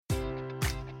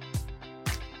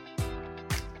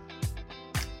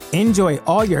Enjoy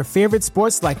all your favorite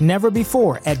sports like never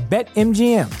before at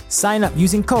BetMGM. Sign up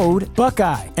using code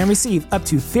Buckeye and receive up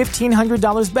to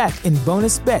 $1,500 back in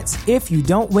bonus bets if you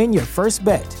don't win your first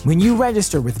bet. When you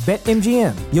register with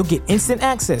BetMGM, you'll get instant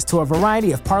access to a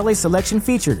variety of parlay selection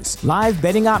features, live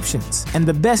betting options, and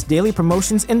the best daily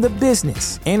promotions in the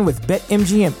business. And with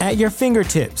BetMGM at your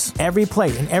fingertips, every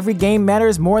play and every game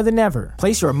matters more than ever.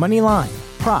 Place your money line,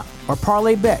 prop, or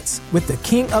parlay bets with the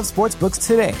king of sportsbooks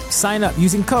today. Sign up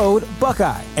using code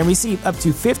Buckeye and receive up to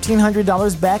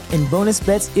 $1,500 back in bonus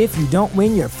bets if you don't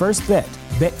win your first bet.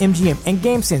 BetMGM and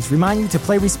GameSense remind you to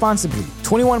play responsibly.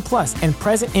 21 plus and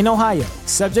present in Ohio,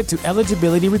 subject to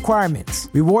eligibility requirements.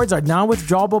 Rewards are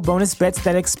non-withdrawable bonus bets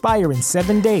that expire in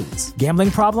 7 days. Gambling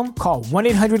problem? Call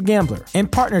 1-800-GAMBLER. In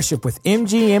partnership with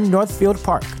MGM Northfield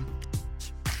Park.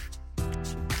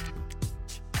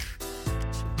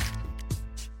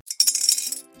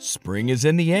 Spring is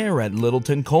in the air at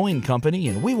Littleton Coin Company,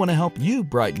 and we want to help you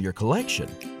brighten your collection.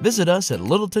 Visit us at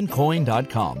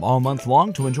littletoncoin.com all month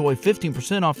long to enjoy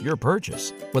 15% off your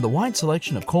purchase. With a wide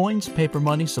selection of coins, paper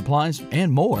money, supplies,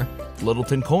 and more,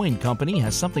 Littleton Coin Company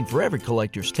has something for every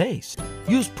collector's taste.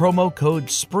 Use promo code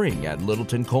SPRING at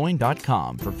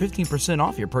littletoncoin.com for 15%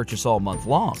 off your purchase all month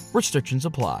long. Restrictions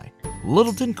apply.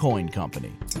 Littleton Coin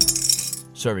Company.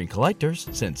 Serving collectors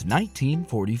since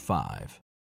 1945.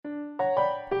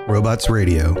 Robots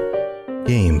Radio.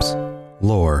 Games,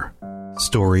 lore,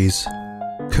 stories,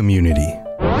 community.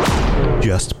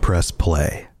 Just press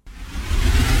play.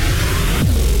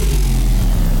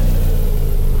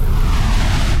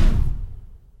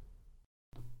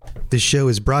 This show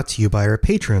is brought to you by our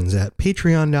patrons at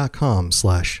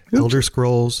patreon.com/Elder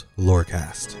Scrolls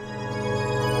Lorecast.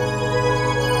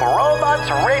 Robots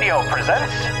Radio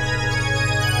presents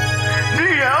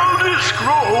The Elder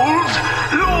Scrolls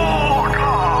Lorecast.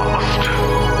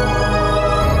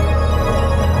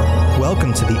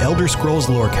 Welcome to the Elder Scrolls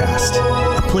Lorecast,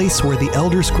 a place where the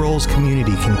Elder Scrolls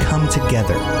community can come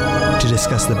together to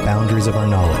discuss the boundaries of our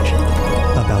knowledge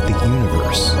about the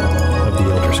universe of the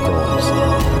Elder Scrolls.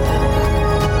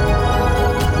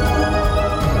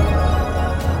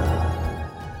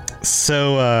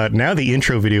 So now the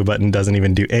intro video button doesn't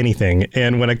even do anything,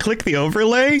 and when I click the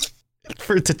overlay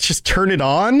for it to just turn it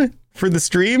on for the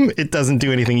stream, it doesn't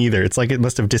do anything either. It's like it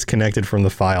must have disconnected from the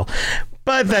file.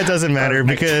 But that doesn't matter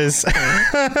because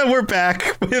we're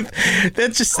back with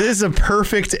this is a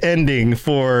perfect ending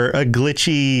for a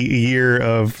glitchy year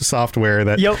of software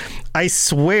that I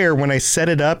swear when I set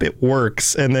it up, it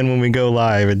works. And then when we go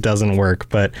live, it doesn't work.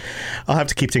 But I'll have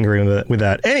to keep tinkering with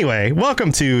that. Anyway,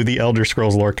 welcome to the Elder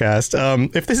Scrolls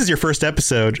Lorecast. If this is your first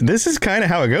episode, this is kind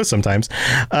of how it goes sometimes.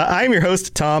 I'm your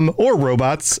host, Tom, or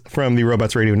Robots, from the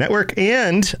Robots Radio Network.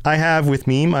 And I have with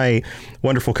me my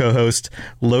wonderful co-host,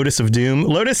 Lotus of Doom.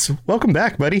 Lotus, welcome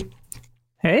back, buddy.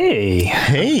 Hey.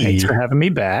 Thanks for having me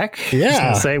back. Yeah. Just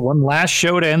gonna say one last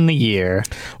show to end the year.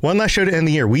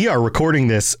 We are recording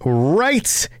this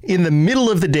right in the middle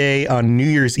of the day on New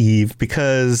Year's Eve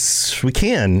because we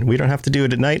can. We don't have to do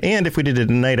it at night. And if we did it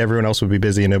at night, everyone else would be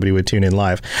busy and nobody would tune in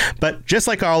live. But just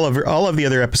like all of the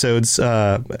other episodes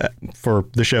for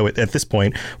the show at this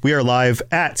point, we are live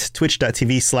at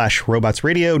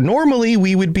twitch.tv/robotsradio. Normally,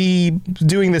 we would be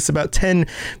doing this about 10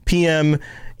 p.m.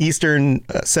 Eastern,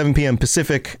 7 p.m.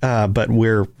 Pacific, but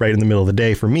we're right in the middle of the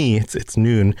day. For me, it's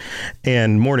noon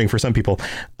and morning for some people.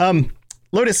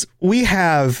 Lotus, we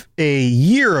have a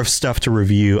year of stuff to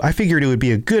review. I figured it would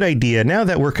be a good idea now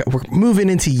that we're moving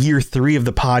into year 3 of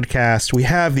the podcast. We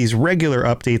have these regular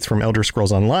updates from Elder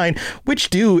Scrolls Online,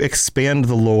 which do expand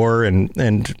the lore and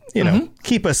you know,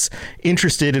 keep us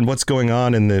interested in what's going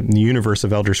on in the universe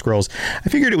of Elder Scrolls. I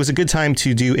figured it was a good time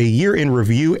to do a year in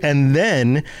review, and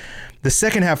then the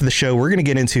second half of the show, we're going to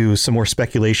get into some more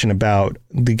speculation about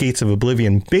the Gates of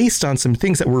Oblivion based on some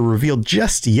things that were revealed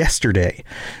just yesterday.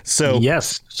 So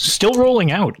yes, still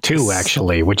rolling out too,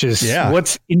 actually, which is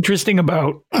what's interesting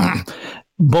about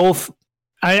both.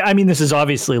 I mean, this is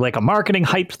obviously like a marketing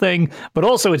hype thing, but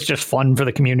also it's just fun for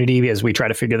the community as we try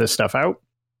to figure this stuff out.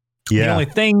 Yeah. The only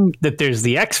thing that there's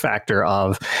the X factor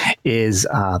of is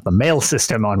the mail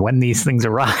system on when these things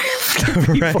arrive.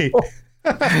 Right.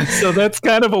 So that's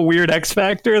kind of a weird X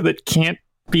factor that can't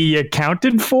be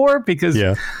accounted for because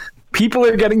people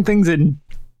are getting things in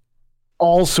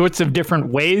all sorts of different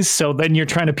ways. So then you're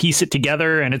trying to piece it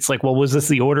together and it's like, well, was this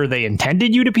the order they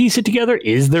intended you to piece it together?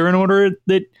 Is there an order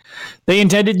that they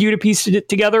intended you to piece it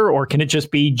together, or can it just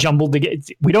be jumbled together?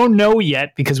 We don't know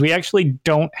yet because we actually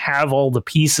don't have all the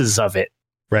pieces of it.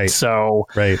 Right. So,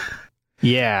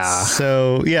 yeah.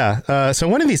 So, so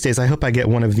one of these days, I hope I get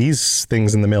one of these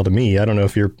things in the mail to me. I don't know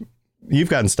if you've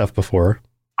gotten stuff before.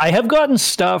 I have gotten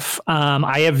stuff.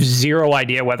 I have zero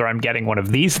idea whether I'm getting one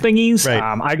of these thingies. Right.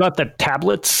 I got the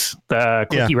tablets, the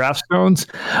clicky Wrathstones,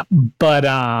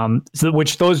 but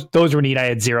which those were neat. I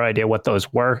had zero idea what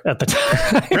those were at the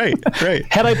time. Right.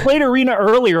 Had I played Arena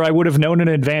earlier, I would have known in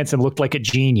advance and looked like a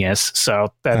genius.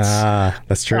 So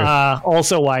that's true.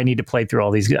 Also, why I need to play through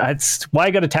all these. It's why I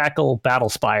got to tackle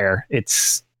Battlespire.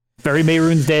 It's very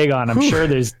Mehrunes Dagon. I'm sure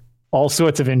there's all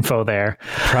sorts of info there.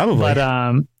 Probably.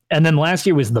 But and then last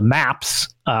year was the maps,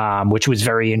 which was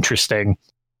very interesting.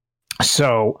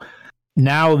 So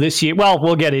now this year, well,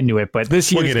 we'll get into it, but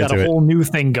this year's got a whole new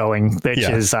thing going, which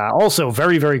is also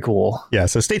very, very cool. Yeah,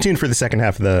 so stay tuned for the second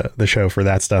half of the show for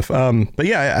that stuff. But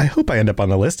yeah, I hope I end up on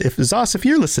the list. If Zoss, if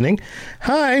you're listening,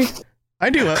 hi. I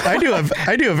do a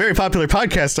very popular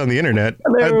podcast on the internet.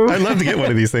 I'd love to get one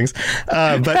of these things,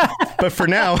 but for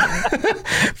now,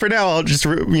 I'll just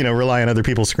rely on other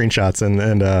people's screenshots and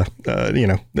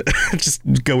just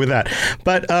go with that.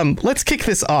 But let's kick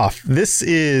this off. This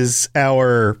is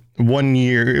our 1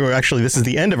 year, or actually, this is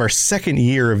the end of our second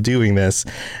year of doing this,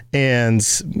 and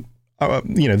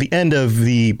the end of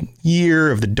the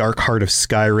year of the dark heart of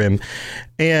Skyrim.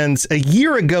 And a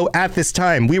year ago at this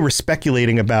time, we were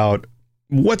speculating about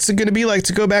what's it going to be like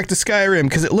to go back to Skyrim?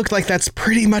 Because it looked like that's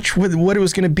pretty much what it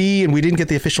was going to be. And we didn't get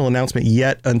the official announcement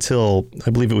yet until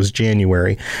I believe it was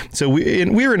January. So we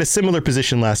were in a similar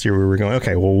position last year where we were going,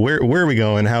 okay, well, where are we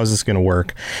going? How is this going to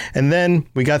work? And then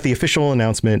we got the official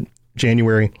announcement,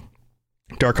 January,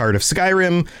 Dark Heart of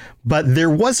Skyrim, but there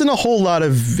wasn't a whole lot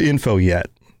of info yet.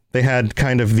 They had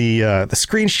kind of the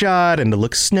screenshot, and it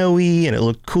looked snowy and it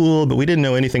looked cool, but we didn't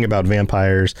know anything about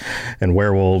vampires and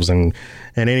werewolves and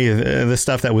any of the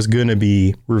stuff that was going to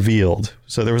be revealed.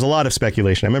 So there was a lot of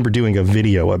speculation. I remember doing a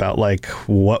video about like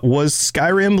what was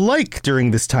Skyrim like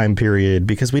during this time period,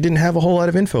 because we didn't have a whole lot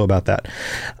of info about that.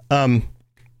 And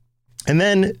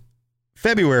then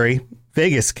February,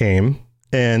 Vegas came,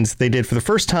 and they did for the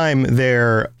first time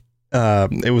their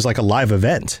it was like a live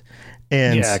event.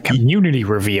 And community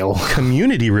reveal.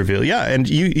 Yeah. And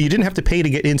you didn't have to pay to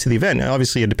get into the event.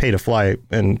 Obviously, you had to pay to fly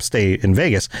and stay in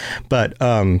Vegas, but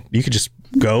you could just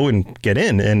go and get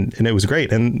in, and it was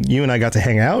great. And you and I got to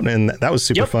hang out, and that was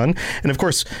super fun. And of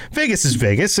course, Vegas is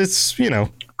Vegas. It's,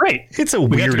 right. It's a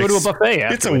weird. We got to go to a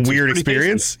buffet. It's a weird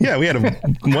experience. Tasty. Yeah, we had a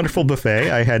wonderful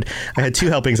buffet. I had 2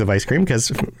 helpings of ice cream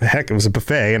because heck, it was a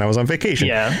buffet, and I was on vacation.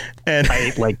 Yeah, and I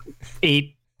ate like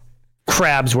 8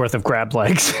 crabs worth of crab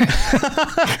legs.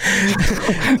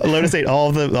 Lotus ate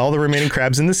all the remaining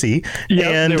crabs in the sea. Yeah,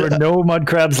 and there were no mud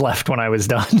crabs left when I was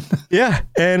done. Yeah,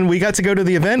 and we got to go to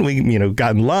the event. We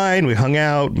got in line, we hung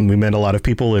out, and we met a lot of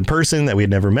people in person that we had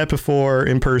never met before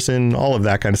in person, all of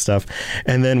that kind of stuff.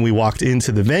 And then we walked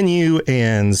into the venue,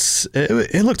 and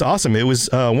it looked awesome. It was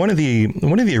one of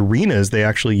the arenas they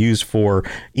actually used for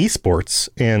esports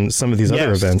and some of these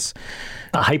other events.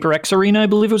 HyperX Arena, I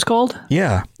believe it was called.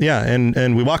 Yeah.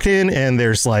 And we walked in, and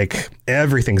there's like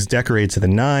everything's decorated to the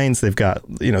nines. They've got,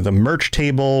 the merch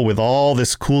table with all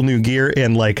this cool new gear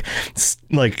and like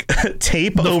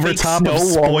tape over top of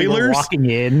spoilers. Walking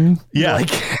in. Yeah.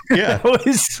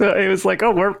 It was like,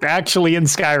 oh, we're actually in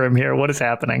Skyrim here. What is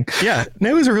happening? Yeah.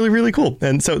 It was really, really cool.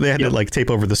 And so they had to like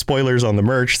tape over the spoilers on the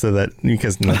merch so that,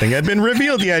 because nothing had been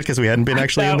revealed yet, because we hadn't been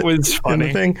actually in the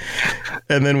thing.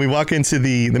 And then we walk into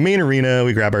the main arena.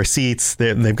 We grab our seats.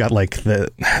 They've got like the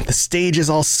stage is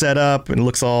all set up and it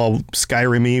looks all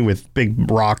Skyrim-y with big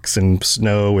rocks and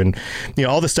snow and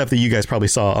all the stuff that you guys probably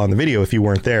saw on the video if you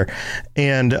weren't there.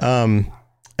 And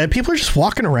people are just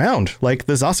walking around. Like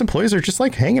the Zoss employees are just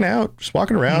like hanging out, just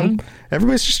walking around. Mm-hmm.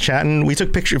 Everybody's just chatting. We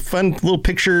took fun little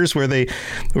pictures where they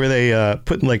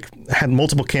put had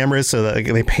multiple cameras so that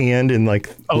they panned and the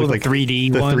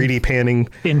 3D 3D panning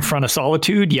in front of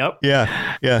Solitude. Yep.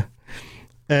 Yeah.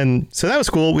 And so that was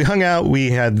cool. We hung out. We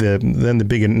had then the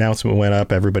big announcement went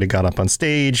up. Everybody got up on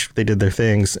stage. They did their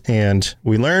things. And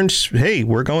we learned, hey,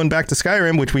 we're going back to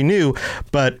Skyrim, which we knew.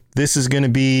 But this is going to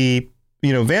be,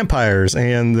 vampires,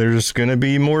 and there's going to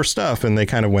be more stuff. And they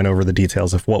kind of went over the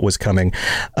details of what was coming.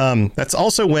 That's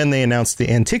also when they announced the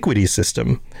antiquity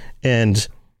system. And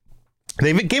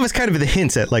they gave us kind of the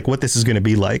hint at like what this is going to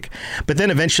be like. But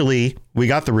then eventually we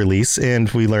got the release and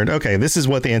we learned, okay, this is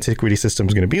what the antiquity system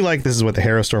is going to be like. This is what the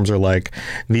Hero Storms are like.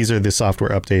 These are the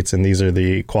software updates and these are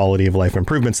the quality of life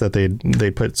improvements that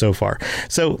they put so far.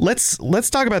 So let's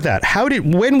talk about that.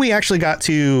 When we actually got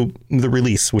to the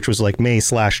release, which was like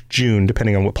May/June,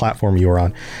 depending on what platform you were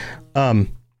on.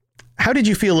 How did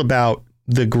you feel about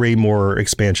the Greymoor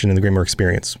expansion and the Greymoor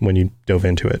experience when you dove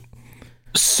into it?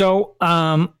 So,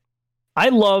 I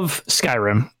love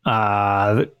Skyrim,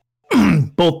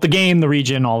 both the game, the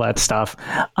region, all that stuff.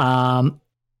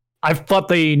 I thought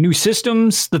the new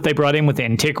systems that they brought in with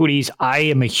Antiquities,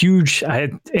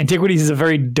 Antiquities is a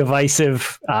very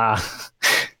divisive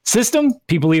system.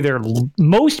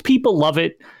 Most people love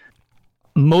it.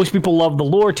 Most people love the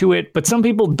lore to it, but some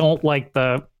people don't like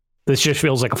this just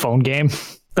feels like a phone game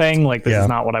thing. Like, this is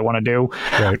not what I want to do.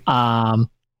 Right.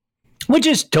 Which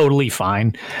is totally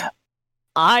fine.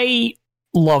 I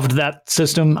loved that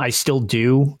system. I still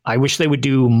do. I wish they would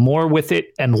do more with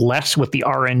it and less with the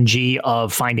RNG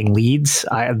of finding leads.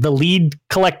 The lead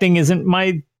collecting isn't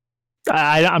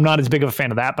I'm not as big of a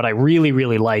fan of that, but I really,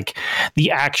 really like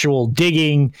the actual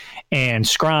digging and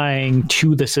scrying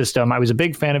to the system. I was a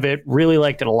big fan of it. Really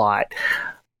liked it a lot.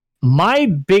 My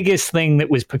biggest thing that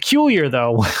was peculiar,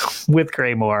 though, with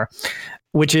Greymoor,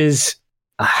 which is,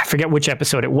 I forget which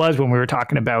episode it was when we were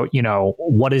talking about,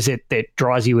 what is it that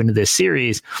draws you into this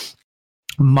series?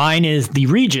 Mine is the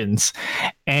regions.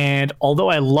 And although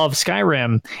I love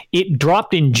Skyrim, it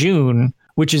dropped in June,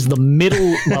 which is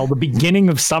the beginning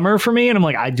of summer for me. And I'm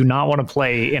like, I do not want to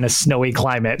play in a snowy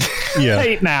climate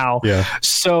right now. Yeah.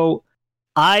 So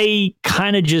I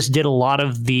kind of just did a lot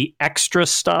of the extra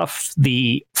stuff,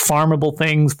 the farmable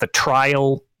things, the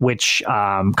trial, which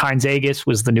Kind's Aegis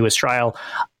was the newest trial.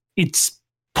 It's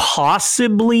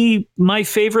possibly my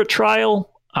favorite trial.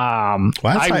 I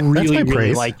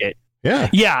really like it. Yeah.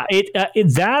 Yeah.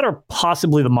 That or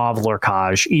possibly the Mauve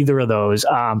Lorcage, either of those.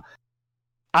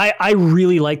 I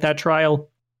really like that trial.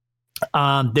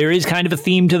 There is kind of a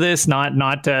theme to this,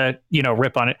 not to,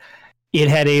 rip on it. It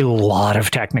had a lot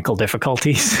of technical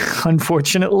difficulties,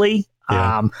 unfortunately.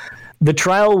 Yeah. The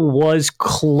trial was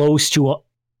close to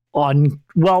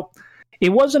it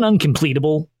wasn't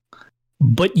uncompletable,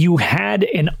 but you had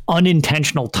an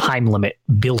unintentional time limit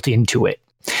built into it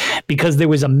because there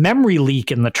was a memory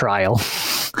leak in the trial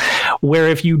where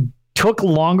if you took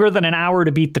longer than an hour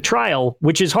to beat the trial,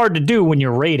 which is hard to do when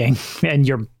you're raiding and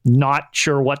you're not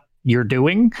sure what you're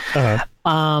doing.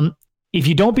 If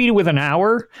you don't beat it with an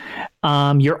hour,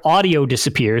 your audio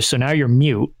disappears. So now you're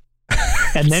mute.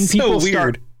 And then people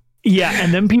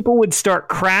and then people would start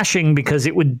crashing because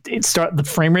the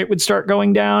frame rate would start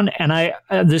going down. And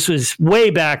this was way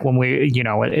back when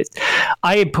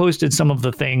I had posted some of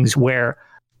the things where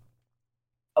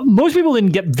most people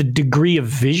didn't get the degree of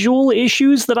visual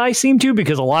issues that I seemed to,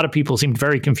 because a lot of people seemed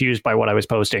very confused by what I was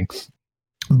posting.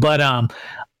 But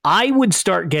I would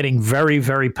start getting very,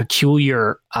 very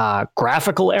peculiar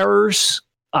graphical errors.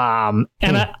 And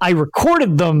I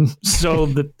recorded them so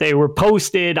that they were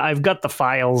posted. I've got the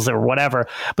files or whatever,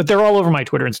 but they're all over my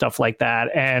Twitter and stuff like that.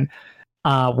 And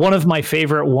one of my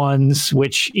favorite ones,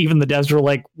 which even the devs were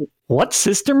like, what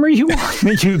system are you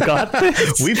on? You got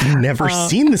this? We've never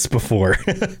seen this before.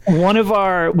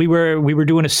 we were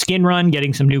doing a skin run,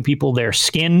 getting some new people their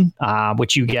skin,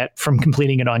 which you get from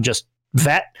completing it on just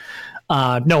vet.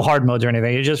 No hard modes or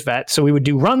anything. It's just vet. So we would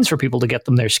do runs for people to get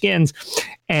them their skins.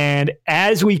 And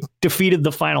as we defeated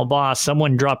the final boss,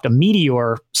 someone dropped a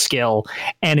meteor skill.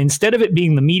 And instead of it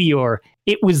being the meteor,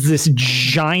 it was this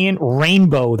giant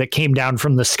rainbow that came down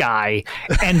from the sky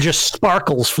and just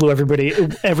sparkles flew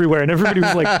everywhere. And everybody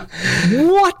was like,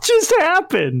 what just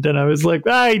happened? And I was like,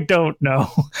 I don't know.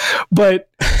 But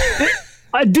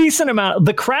a decent amount.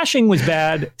 The crashing was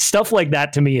bad. Stuff like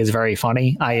that to me is very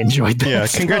funny. I enjoyed that. Yeah,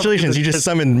 congratulations. You just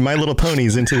summoned My Little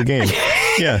Ponies into the game.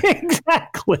 Yeah,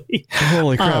 exactly.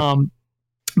 Holy crap.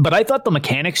 But I thought the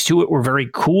mechanics to it were very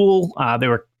cool. They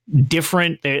were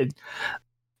different.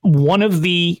 One of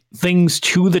the things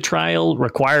to the trial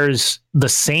requires the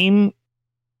same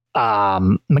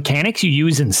mechanics you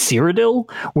use in Cyrodiil,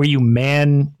 where you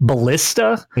man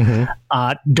ballista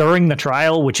during the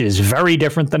trial, which is very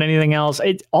different than anything else.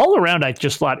 All around, I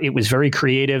just thought it was very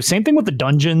creative. Same thing with the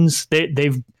dungeons.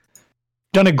 They've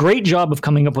done a great job of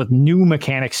coming up with new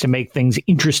mechanics to make things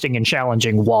interesting and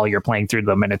challenging while you're playing through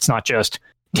them. And it's not just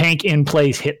tank in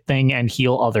place, hit thing, and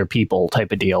heal other people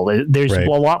type of deal. There's a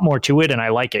lot more to it, and I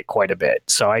like it quite a bit.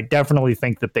 So I definitely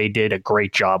think that they did a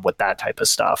great job with that type of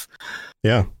stuff.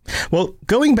 Yeah. Well,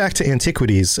 going back to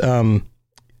Antiquities,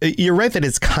 you're right that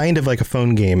it's kind of like a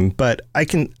phone game, but I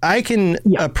can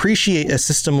appreciate a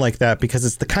system like that because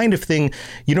it's the kind of thing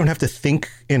you don't have to think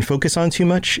and focus on too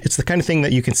much. It's the kind of thing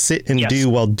that you can sit and do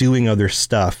while doing other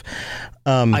stuff.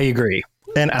 I agree.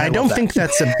 And I don't think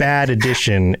that's a bad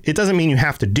addition. It doesn't mean you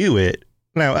have to do it.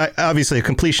 Now, obviously, a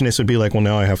completionist would be like, well,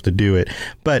 now I have to do it.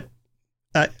 But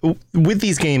with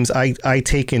these games, I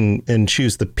take and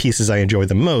choose the pieces I enjoy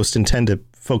the most and tend to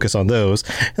focus on those.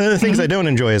 And then the things I don't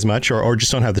enjoy as much or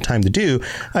just don't have the time to do,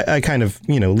 I kind of,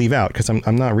 leave out because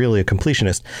I'm not really a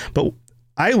completionist. But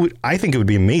I think it would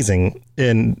be amazing.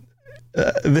 And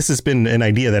this has been an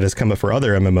idea that has come up for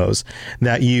other MMOs,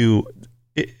 that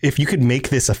if you could make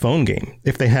this a phone game,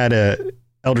 if they had a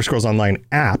Elder Scrolls Online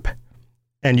app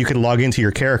and you could log into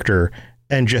your character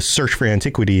and just search for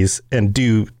antiquities and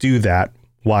do that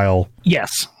while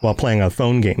playing a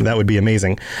phone game, that would be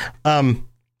amazing.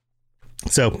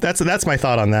 So that's my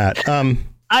thought on that.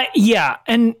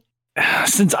 And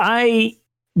since I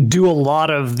do a lot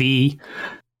of the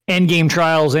end game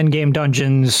trials, end game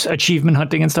dungeons, achievement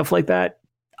hunting and stuff like that,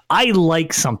 I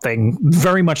like something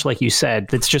very much like you said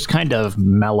that's just kind of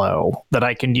mellow that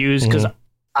I can use, because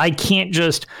I can't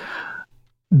just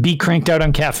be cranked out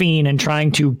on caffeine and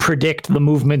trying to predict the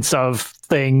movements of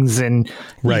things and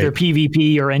either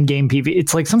PvP or endgame PvP.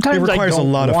 It's like sometimes it requires I don't a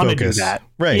lot of want to focus. do that.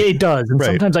 Right. It does. And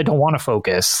sometimes I don't want to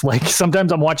focus. Like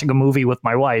sometimes I'm watching a movie with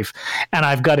my wife and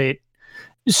I've got it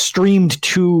streamed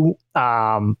to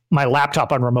my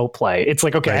laptop on remote play. It's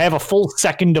like, okay, I have a full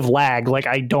second of lag. Like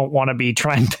I don't want to be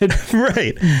trying to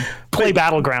play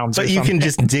Battlegrounds. But you can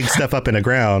just dig stuff up in the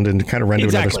ground and kind of run to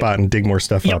another spot and dig more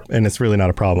stuff up, and it's really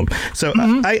not a problem. So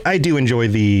I do enjoy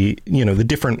the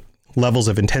different levels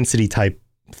of intensity type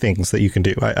things that you can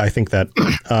do. I think that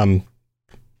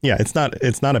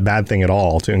it's not a bad thing at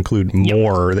all to include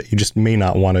more that you just may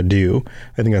not want to do.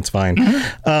 I think that's fine.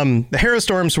 The Hero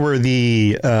Storms were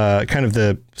the kind of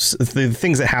the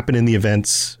things that happen in the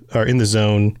events or in the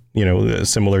zone,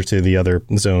 similar to the other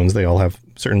zones. They all have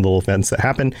certain little events that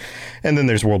happen. And then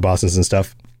there's world bosses and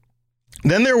stuff.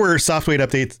 Then there were software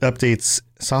updates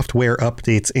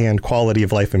and quality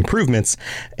of life improvements.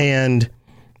 And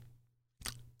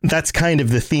that's kind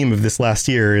of the theme of this last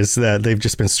year, is that they've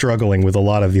just been struggling with a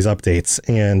lot of these updates.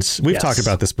 And we've talked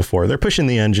about this before. They're pushing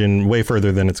the engine way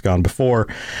further than it's gone before.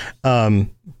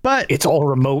 But it's all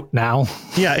remote now.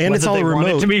 Yeah, and it's all remote.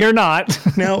 Want it to be or not.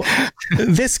 Now,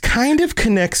 this kind of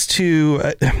connects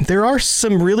to there are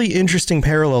some really interesting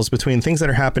parallels between things that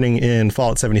are happening in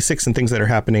Fallout 76 and things that are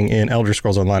happening in Elder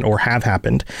Scrolls Online, or have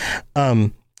happened.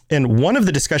 And one of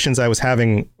the discussions I was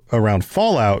having around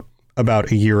Fallout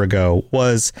about a year ago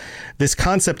was this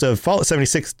concept of Fallout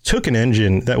 76 took an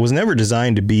engine that was never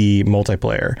designed to be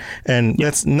multiplayer, and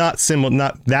that's not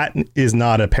similar. That is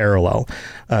not a parallel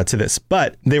to this,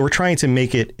 but they were trying to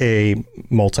make it a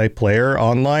multiplayer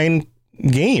online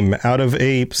game out of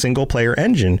a single player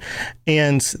engine.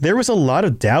 And there was a lot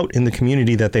of doubt in the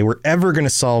community that they were ever going to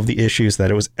solve the issues,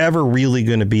 that it was ever really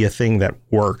going to be a thing that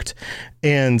worked.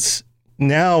 And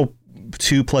now,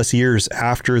 2+ years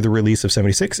after the release of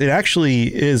 76, it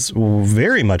actually is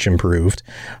very much improved.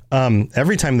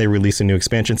 Every time they release a new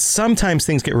expansion, sometimes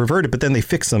things get reverted, but then they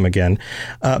fix them again.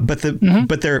 But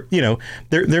they're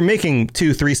they're making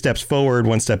 2-3 steps forward,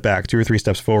 1 step back, 2 or 3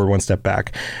 steps forward, 1 step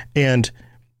back, and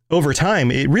over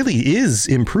time, it really is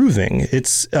improving.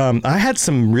 It's I had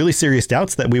some really serious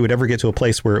doubts that we would ever get to a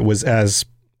place where it was as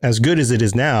good as it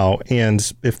is now,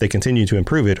 and if they continue to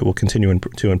improve it, it will continue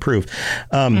to improve.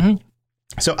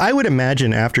 So I would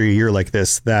imagine after a year like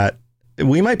this that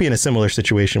we might be in a similar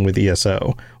situation with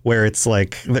ESO, where it's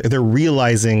like they're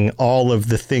realizing all of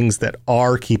the things that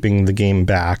are keeping the game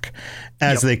back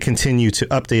as they continue to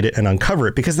update it and uncover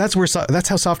it, because that's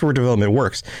how software development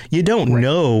works. You don't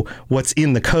know what's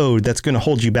in the code that's going to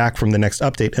hold you back from the next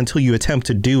update until you attempt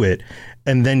to do it,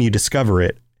 and then you discover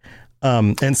it.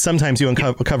 And sometimes you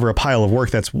uncover a pile of work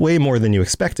that's way more than you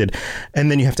expected, and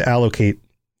then you have to allocate,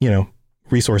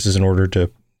 resources in order to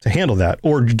handle that,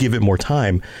 or give it more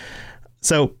time.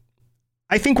 So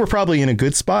I think we're probably in a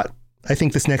good spot. I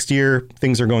think this next year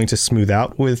things are going to smooth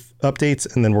out with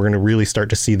updates, and then we're going to really start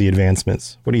to see the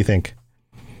advancements. What do you think?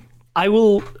 I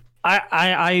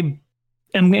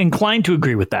am inclined to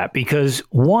agree with that, because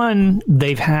one,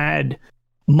 they've had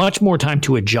much more time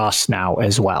to adjust now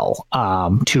as well,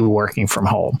 to working from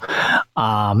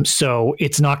home. So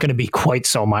it's not going to be quite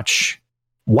so much,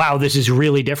 wow, this is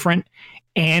really different.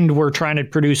 And we're trying to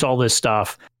produce all this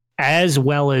stuff, as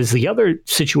well as the other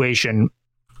situation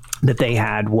that they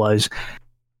had was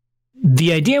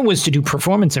the idea was to do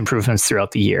performance improvements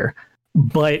throughout the year.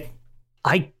 But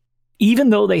even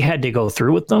though they had to go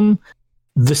through with them,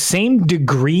 the same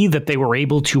degree that they were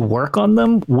able to work on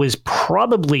them was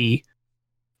probably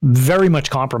very much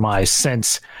compromised,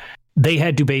 since they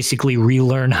had to basically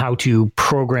relearn how to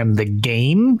program the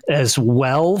game as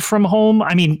well from home.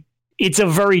 I mean, it's a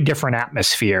very different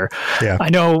atmosphere. Yeah.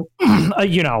 I know,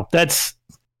 that's,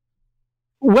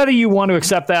 whether you want to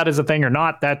accept that as a thing or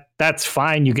not, that's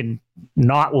fine. You can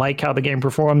not like how the game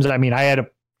performs. I mean, I had a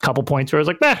couple points where I was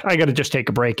like, I got to just take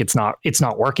a break. It's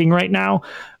not working right now,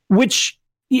 which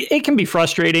it can be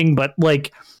frustrating, but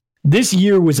like, this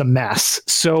year was a mess.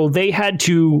 So they had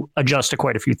to adjust to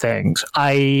quite a few things.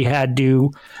 I had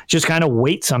to just kind of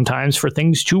wait sometimes for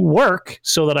things to work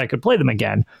so that I could play them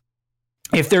again.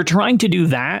 If they're trying to do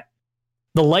that,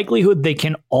 the likelihood they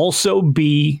can also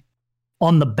be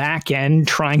on the back end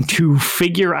trying to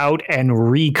figure out and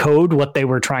recode what they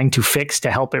were trying to fix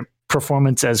to help it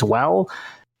performance as well.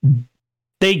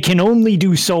 They can only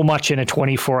do so much in a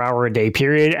 24-hour-a-day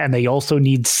period, and they also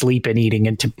need sleep and eating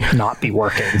and to not be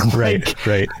working.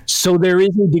 Right. So there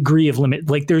is a degree of limit.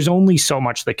 Like, there's only so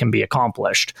much that can be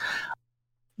accomplished.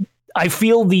 I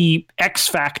feel the X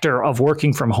factor of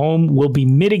working from home will be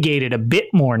mitigated a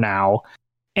bit more now.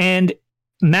 And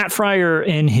Matt Fryer,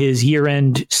 in his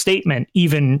year-end statement,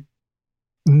 even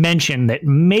mentioned that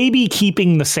maybe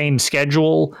keeping the same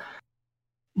schedule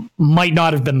might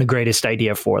not have been the greatest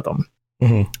idea for them.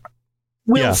 Mm-hmm.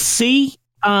 We'll see.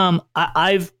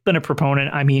 I've been a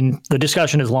proponent. I mean, the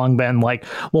discussion has long been like,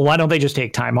 well, why don't they just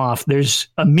take time off? There's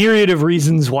a myriad of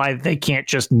reasons why they can't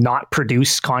just not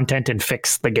produce content and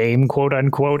fix the game, quote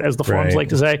unquote, as the forums like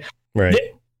to say. Right.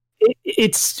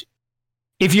 It's,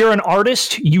 if you're an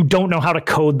artist, you don't know how to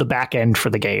code the back end for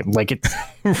the game. Like, it's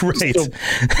right. So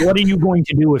what are you going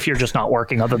to do if you're just not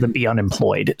working other than be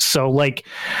unemployed? So, like,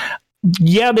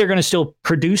 yeah, they're going to still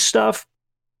produce stuff.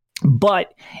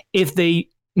 But if they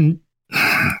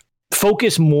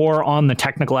focus more on the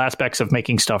technical aspects of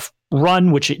making stuff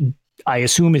run, which I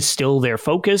assume is still their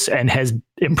focus and has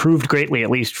improved greatly, at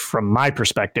least from my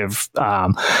perspective,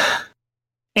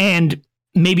 and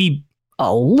maybe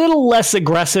a little less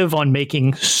aggressive on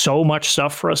making so much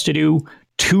stuff for us to do,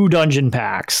 2 dungeon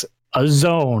packs, a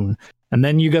zone, and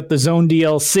then you got the Zone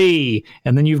DLC,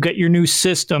 and then you've got your new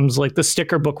systems like the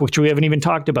sticker book, which we haven't even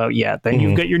talked about yet. Then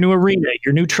you've got your new arena,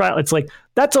 your new trial. It's like,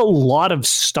 that's a lot of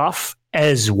stuff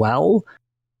as well.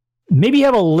 Maybe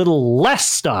have a little less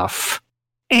stuff,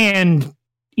 and,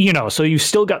 you know, so you've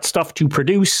still got stuff to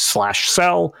produce /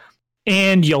 sell,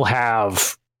 and you'll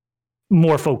have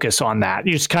more focus on that.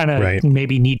 You just kind of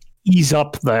maybe need to ease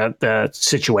up the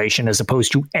situation as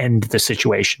opposed to end the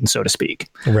situation, so to speak.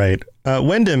 Right.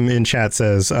 Wyndham in chat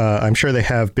says, I'm sure they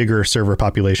have bigger server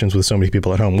populations with so many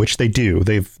people at home, which they do.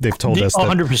 They've told us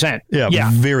 100%. Yeah,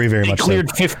 very, very much. They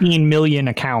cleared 15 million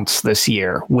accounts this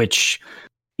year, which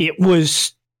it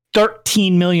was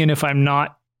 13 million, if I'm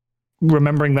not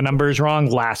remembering the numbers wrong,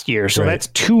 last year. So that's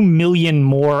 2 million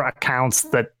more accounts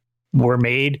that were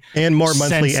made, and more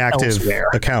monthly active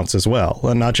accounts as well.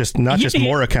 Not just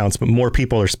more accounts, but more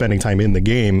people are spending time in the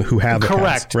game who have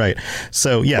accounts. Right.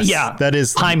 So yes, that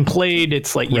is time played.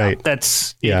 It's like,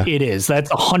 it is.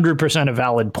 That's 100% a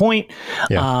valid point,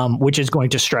 which is going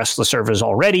to stress the servers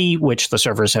already, which the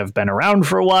servers have been around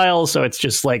for a while. So it's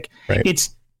just like,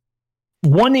 it's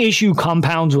one issue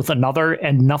compounds with another,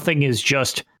 and nothing is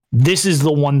just, this is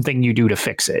the one thing you do to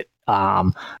fix it.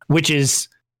 Which is,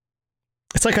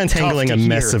 it's like untangling a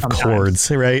mess of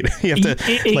cords, right? You have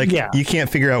to, you can't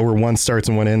figure out where one starts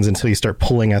and one ends until you start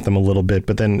pulling at them a little bit.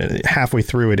 But then halfway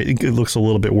through it looks a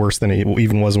little bit worse than it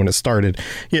even was when it started.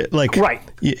 Yeah, like,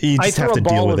 you just have to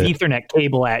deal with it. I throw a ball of Ethernet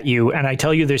cable at you, and I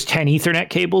tell you there's 10 Ethernet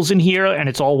cables in here, and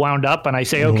it's all wound up. And I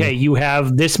say, okay, you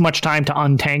have this much time to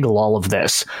untangle all of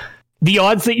this. The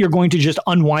odds that you're going to just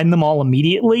unwind them all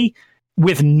immediately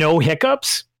with no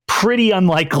hiccups, pretty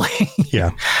unlikely.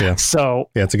 Yeah. So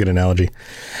it's a good analogy.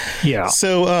 Yeah.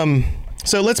 So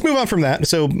let's move on from that.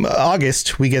 So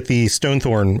August, we get the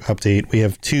Stonethorn update. We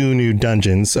have 2 new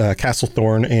dungeons,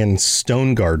 Castlethorn and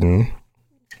Stone Garden.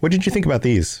 What did you think about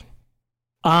these?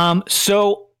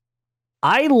 So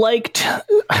I liked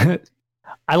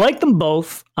them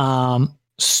both.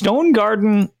 Stone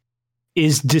Garden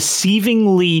is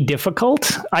deceivingly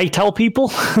difficult, I tell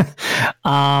people.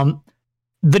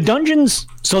 The dungeons,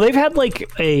 so they've had like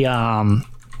a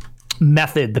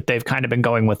method that they've kind of been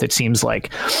going with, it seems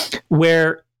like,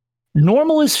 where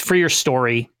normal is for your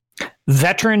story,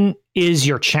 veteran is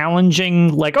your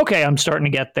challenging, like, okay, I'm starting to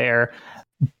get there.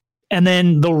 And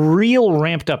then the real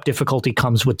ramped up difficulty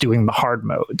comes with doing the hard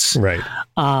modes. Right.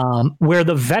 Where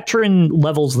the veteran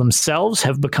levels themselves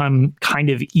have become kind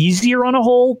of easier on a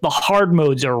whole. The hard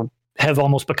modes have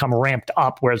almost become ramped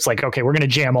up, where it's like, okay, we're going to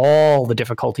jam all the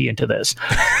difficulty into this.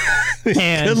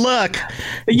 And good luck.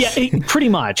 Yeah, pretty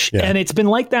much. Yeah. And it's been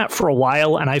like that for a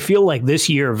while. And I feel like this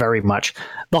year very much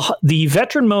the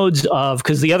veteran modes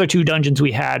because the other 2 dungeons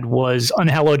we had was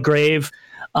Unhallowed Grave,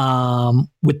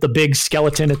 with the big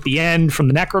skeleton at the end from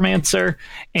the Necromancer,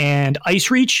 and Ice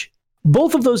Reach.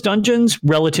 Both of those dungeons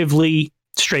relatively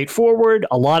straightforward.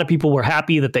 A lot of people were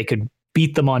happy that they could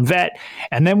beat them on vet,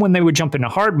 and then when they would jump into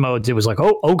hard modes, it was like,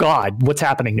 oh god, what's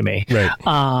happening to me?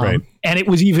 Right. And it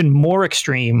was even more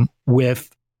extreme with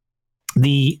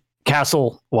the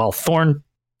castle,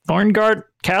 Thorngard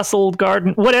Castle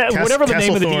Garden, whatever the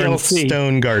name of the DLC.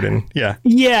 Stone Garden. Yeah.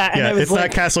 Yeah. And it's not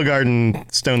Castle Garden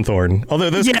Stonethorn. Although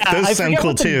those sound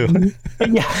cool too.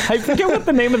 Yeah. I forget what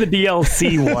the name of the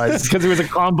DLC was because it was a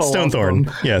combo. Stonethorn.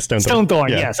 Yeah. Stonethorn.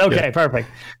 Yeah, yes. Okay. Yeah. Perfect.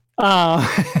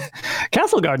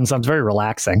 Castle Garden sounds very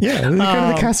relaxing. Yeah. Go to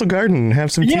the Castle Garden,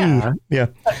 have some tea. Yeah.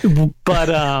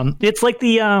 But it's like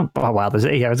the I was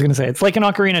going to say it's like an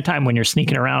Ocarina of Time when you're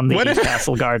sneaking around the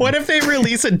Castle Garden. What if they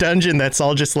release a dungeon that's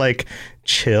all just like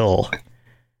chill?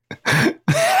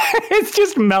 It's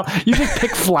just you just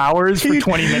pick flowers for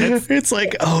 20 minutes. It's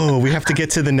like, we have to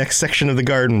get to the next section of the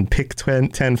garden. Pick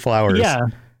 10 flowers. Yeah.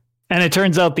 And it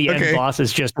turns out the end boss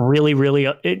is just really, really,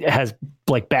 it has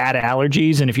like bad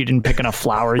allergies. And if you didn't pick enough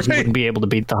flowers, you wouldn't be able to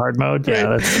beat the hard mode. Right.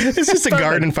 Yeah, it's just a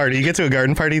garden party. You get to a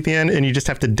garden party at the end and you just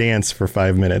have to dance for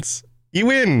 5 minutes. You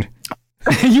win.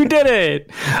 You did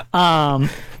it.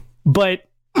 But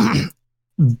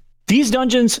these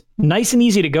dungeons, nice and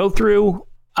easy to go through.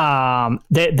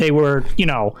 They were,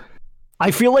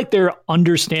 I feel like they're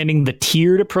understanding the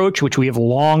tiered approach, which we have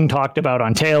long talked about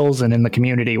on Tales and in the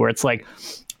community, where it's like,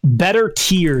 better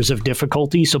tiers of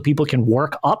difficulty so people can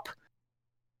work up,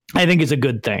 I think is a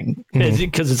good thing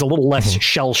because it's a little less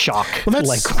shell shock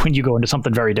like when you go into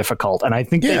something very difficult. And I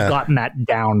think they've gotten that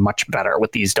down much better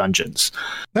with these dungeons.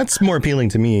 That's more appealing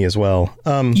to me as well.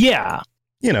 Yeah.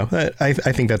 I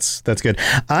think that's good.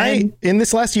 In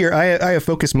this last year, I have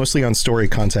focused mostly on story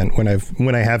content when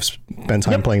I have spent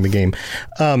time playing the game.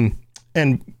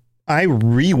 And I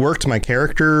reworked my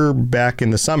character back in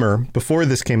the summer before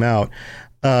this came out.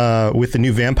 With the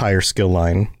new vampire skill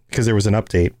line, because there was an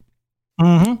update,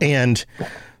 and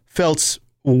felt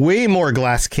way more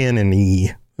glass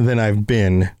cannon-y than I've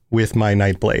been with my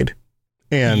Nightblade.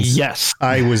 And yes,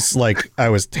 I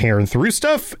was tearing through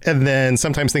stuff, and then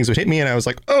sometimes things would hit me, and I was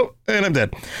like, and I'm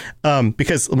dead.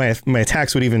 Because my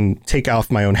attacks would even take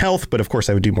off my own health, but of course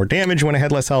I would do more damage when I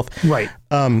had less health. Right.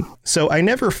 So I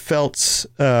never felt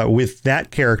with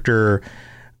that character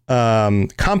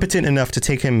competent enough to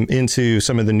take him into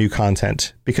some of the new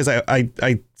content, because I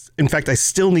in fact, I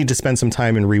still need to spend some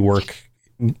time and rework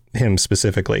him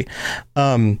specifically.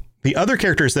 The other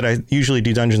characters that I usually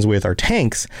do dungeons with are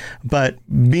tanks, but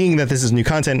being that this is new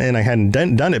content and I hadn't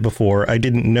done it before, I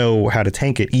didn't know how to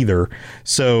tank it either.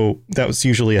 So that was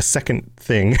usually a second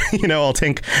thing. I'll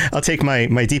take my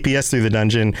DPS through the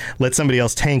dungeon, let somebody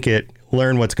else tank it,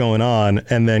 learn what's going on,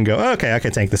 and then go, okay, I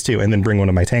can tank this too, and then bring one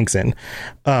of my tanks in.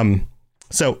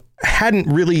 So I hadn't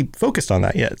really focused on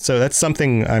that yet. So that's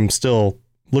something I'm still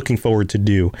looking forward to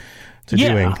doing.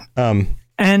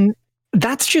 And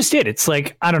that's just it. It's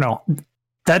like, I don't know.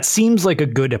 That seems like a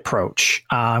good approach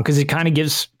because it kind of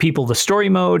gives people the story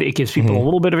mode. It gives people a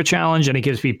little bit of a challenge, and it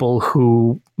gives people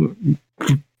who,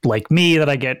 like me, that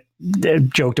I get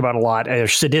joked about a lot, are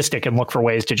sadistic and look for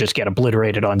ways to just get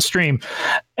obliterated on stream.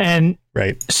 And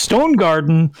Stone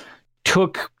Garden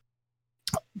took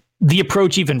the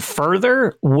approach even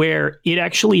further, where it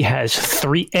actually has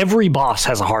every boss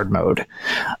has a hard mode.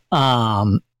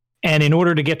 And in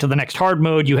order to get to the next hard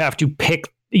mode, you have to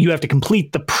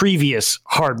complete the previous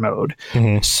hard mode.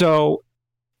 So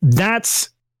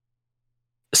that's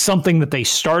something that they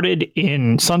started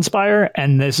in Sunspire,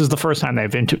 and this is the first time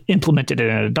they've implemented it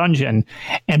in a dungeon.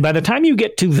 And by the time you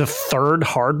get to the third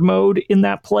hard mode in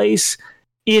that place,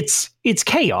 it's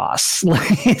chaos.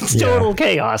 It's total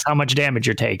chaos how much damage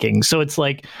you're taking. So it's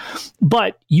like,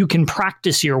 but you can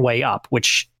practice your way up,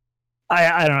 which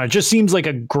I don't know. It just seems like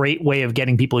a great way of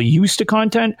getting people used to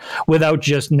content without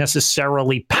just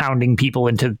necessarily pounding people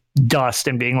into dust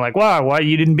and being like, wow, why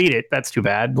you didn't beat it? That's too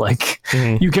bad. Like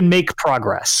you can make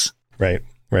progress. Right.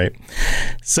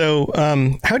 So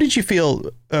how did you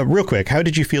feel, real quick, how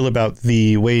did you feel about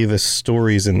the way the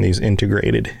stories in these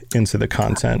integrated into the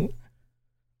content?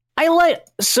 I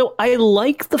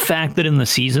like the fact that in the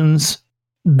seasons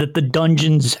that the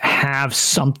dungeons have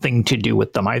something to do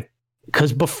with them.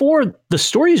 Because before, the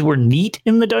stories were neat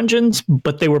in the dungeons,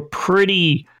 but they were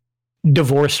pretty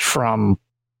divorced from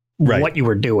what you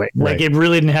were doing. Like it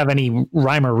really didn't have any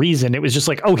rhyme or reason. It was just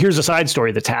like, oh, here's a side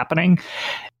story that's happening.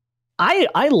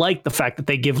 I like the fact that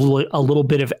they give a little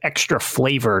bit of extra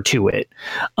flavor to it.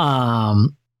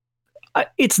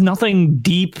 It's nothing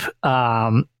deep.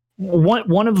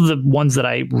 One of the ones that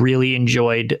I really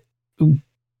enjoyed,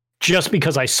 just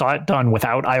because I saw it done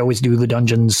without, I always do the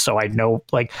dungeons, so I know,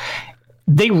 like,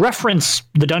 they reference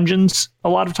the dungeons a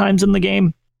lot of times in the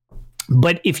game,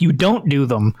 but if you don't do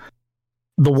them,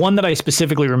 the one that I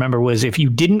specifically remember was if you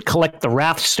didn't collect the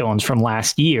Wrath Stones from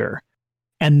last year,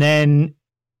 and then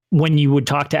when you would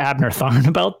talk to Abner Tharn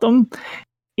about them,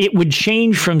 it would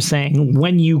change from saying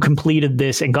when you completed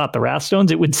this and got the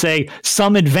Wrathstones, it would say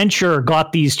some adventurer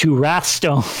got these 2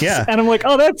 Wrathstones. Yeah. And I'm like,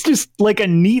 oh, that's just like a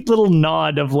neat little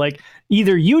nod of like,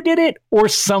 either you did it or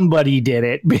somebody did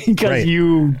it because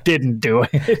you didn't do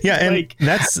it. Yeah, and like,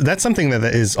 that's something that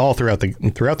is all throughout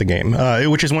the game,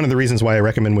 which is one of the reasons why I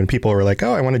recommend when people are like,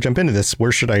 oh, I want to jump into this, how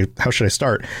should I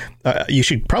start? You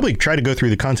should probably try to go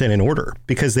through the content in order,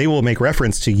 because they will make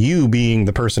reference to you being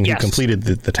the person who completed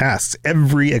the tasks.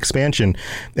 Every expansion,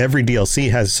 every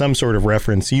DLC has some sort of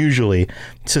reference, usually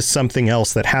to something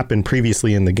else that happened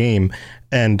previously in the game.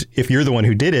 And if you're the one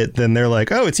who did it, then they're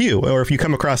like, oh, it's you. Or if you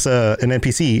come across an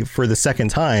NPC for the second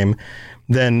time,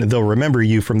 then they'll remember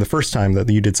you from the first time that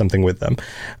you did something with them.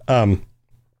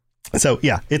 So,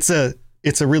 yeah, it's a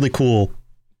really cool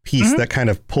piece that kind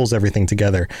of pulls everything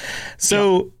together.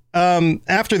 So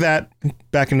after that,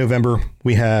 back in November,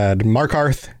 we had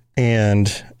Markarth and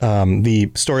the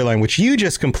storyline, which you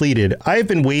just completed. I've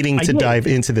been waiting to dive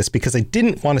into this because I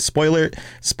didn't want to spoil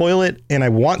it, and I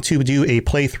want to do a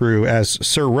playthrough as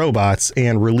Sir Robots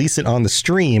and release it on the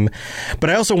stream, but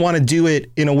I also want to do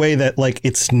it in a way that like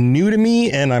it's new to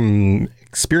me and I'm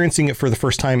experiencing it for the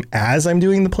first time as I'm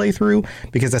doing the playthrough,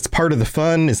 because that's part of the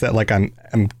fun, is that like I'm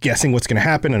guessing what's going to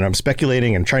happen and I'm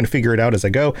speculating and trying to figure it out as I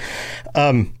go.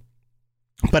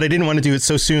 But I didn't want to do it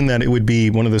so soon that it would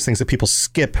be one of those things that people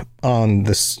skip on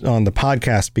the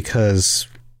podcast because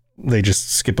they just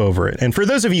skip over it. And for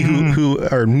those of you who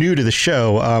are new to the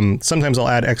show, sometimes I'll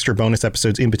add extra bonus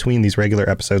episodes in between these regular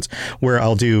episodes where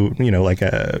I'll do, like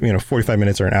a 45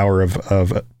 minutes or an hour of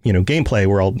gameplay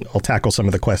where I'll tackle some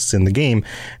of the quests in the game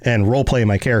and role play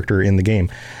my character in the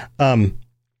game.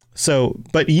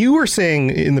 But you were saying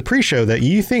in the pre-show that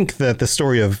you think that the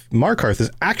story of Markarth is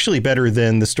actually better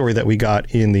than the story that we got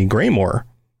in the Greymoor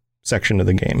section of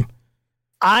the game.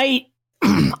 I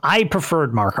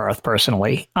preferred Markarth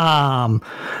personally. I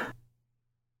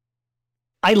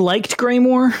liked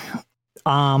Greymoor.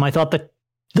 I thought that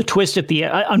the twist at the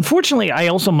end, unfortunately, I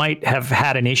also might have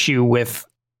had an issue with,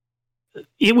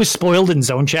 it was spoiled in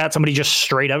zone chat. Somebody just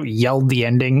straight out yelled the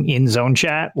ending in zone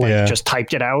chat, just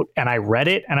typed it out, and I read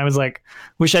it and I was like,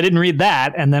 wish I didn't read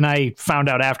that. And then I found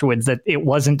out afterwards that it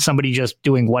wasn't somebody just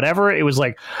doing whatever. It was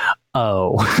like,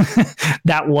 oh,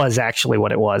 that was actually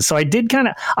what it was. So I did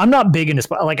I'm not big into,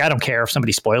 like, I don't care if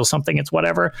somebody spoils something, it's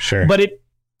whatever. Sure. But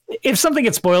if something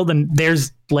gets spoiled and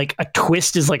there's like a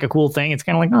twist is like a cool thing, it's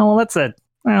kind of like, oh, well, that's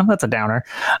a downer.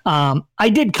 I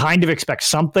did kind of expect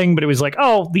something, but it was like,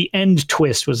 oh, the end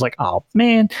twist was like, oh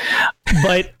man.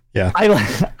 But yeah,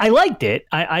 I liked it.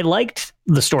 I liked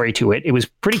the story to it. It was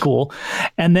pretty cool.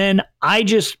 And then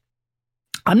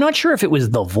I'm not sure if it was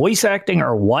the voice acting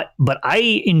or what, but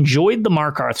I enjoyed the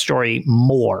Markarth story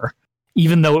more,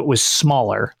 even though it was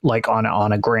smaller, like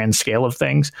on a grand scale of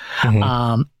things.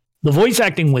 Mm-hmm. The voice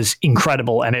acting was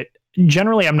incredible, and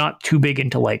generally, I'm not too big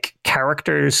into like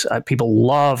characters. People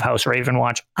love House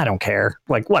Ravenwatch. I don't care.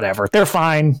 Like, whatever. They're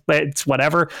fine. It's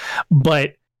whatever.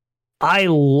 But I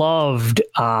loved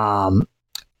Ald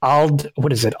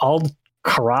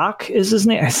Karak is his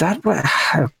name. Is that what?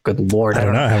 Good Lord. I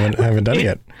don't know. I haven't done it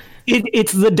yet.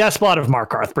 It's the despot of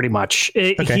Markarth, pretty much.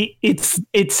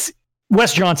 It's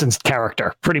Wes Johnson's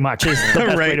character, pretty much, is the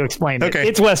best way to explain it.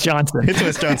 It's Wes Johnson. It's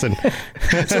Wes Johnson.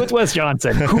 So it's Wes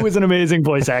Johnson, who is an amazing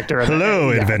voice actor.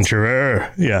 Hello,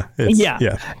 adventurer. Yeah.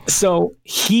 So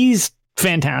he's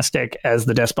fantastic as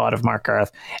the despot of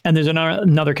Markarth. And there's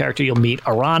another character you'll meet,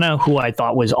 Arana, who I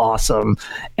thought was awesome.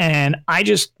 And I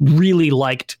just really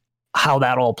liked how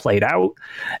that all played out.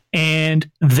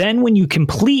 And then when you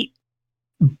complete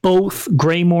both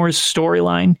Greymoor's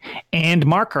storyline and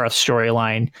Markarth's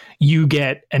storyline, you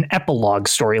get an epilogue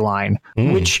storyline,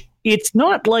 which it's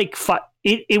not like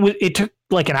it took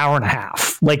like an hour and a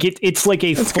half. Like it's like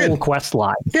a full quest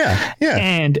line. Yeah.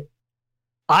 And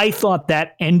I thought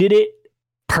that ended it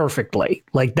perfectly.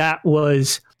 Like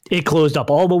it closed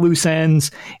up all the loose ends.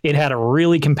 It had a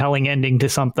really compelling ending to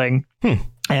something.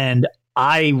 And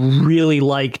I really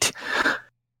liked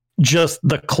just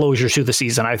the closure to the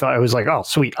season. I thought, I was like, oh,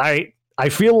 sweet. I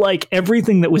feel like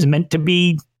everything that was meant to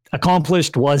be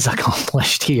accomplished was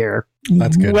accomplished here.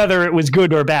 That's good. Whether it was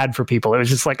good or bad for people. It was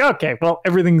just like, okay, well,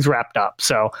 everything's wrapped up.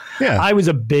 So I was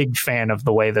a big fan of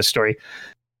the way the story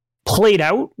played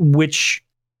out, which,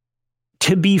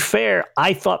 to be fair,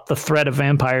 I thought the threat of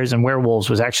vampires and werewolves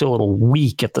was actually a little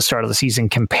weak at the start of the season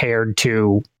compared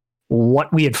to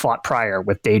what we had fought prior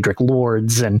with Daedric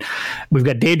Lords, and we've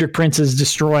got Daedric Princes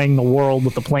destroying the world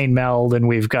with the plane meld, and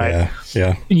we've got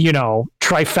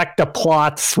trifecta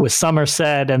plots with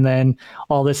Somerset, and then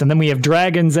all this, and then we have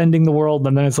dragons ending the world,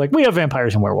 and then it's like we have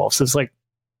vampires and werewolves. It's like,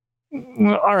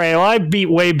 all right, well, I beat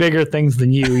way bigger things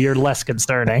than you. You're less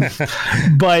concerning.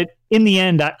 But in the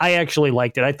end, I actually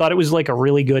liked it. I thought it was like a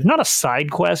really good, not a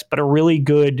side quest, but a really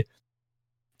good,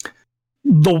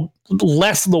 the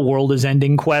less the world is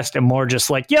ending quest and more just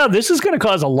like, yeah, this is going to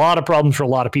cause a lot of problems for a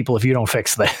lot of people if you don't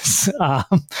fix this.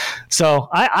 So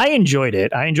I enjoyed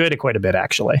it. I enjoyed it quite a bit,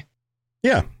 actually.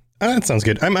 Yeah. That sounds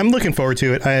good. I'm looking forward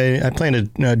to it. I plan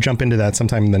to jump into that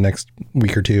sometime in the next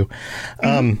week or two.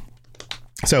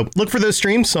 So look for those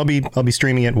streams. I'll be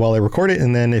streaming it while I record it.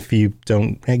 And then if you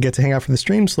don't get to hang out for the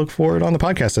streams, look for it on the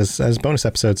podcast as bonus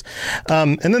episodes.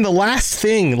 And then the last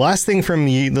thing from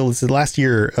the last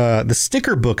year, the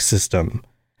sticker book system.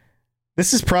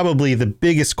 This is probably the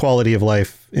biggest quality of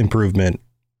life improvement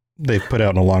they've put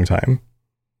out in a long time.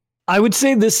 I would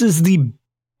say this is the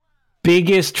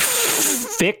biggest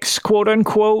fix, quote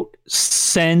unquote,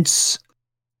 since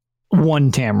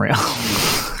one Tamriel.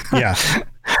 Yeah.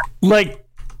 Like,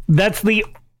 that's the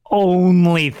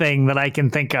only thing that I can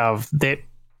think of that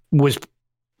was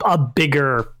a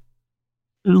bigger,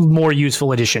 more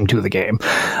useful addition to the game.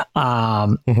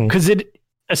 Because it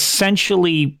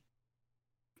essentially,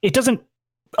 it doesn't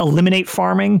eliminate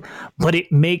farming, but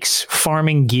it makes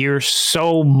farming gear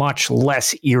so much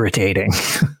less irritating.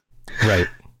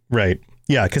 Right.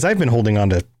 Yeah, because I've been holding on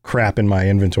to crap in my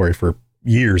inventory for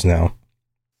years now.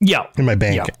 Yeah. In my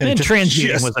bank. Yeah. And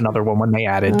transmuting was another one when they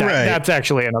added. That's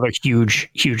actually another huge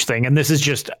thing. And this is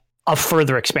just a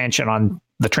further expansion on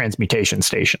the transmutation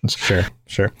stations.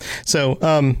 Sure. So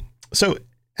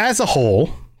as a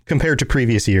whole, compared to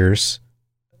previous years,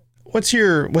 what's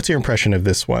your impression of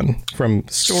this one from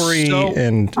story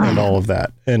and all of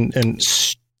that? And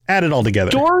add it all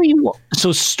together.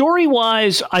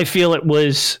 Story-wise, I feel it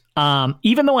was,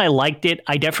 even though I liked it,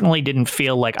 I definitely didn't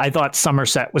feel like, I thought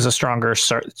Somerset was a stronger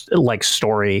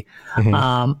story.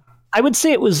 I would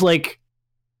say it was like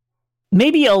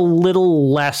maybe a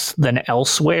little less than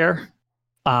Elsewhere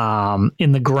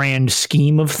in the grand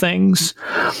scheme of things.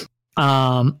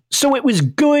 So it was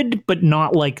good, but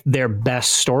not like their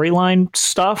best storyline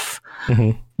stuff.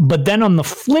 But then on the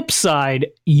flip side,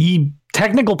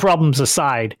 technical problems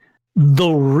aside, the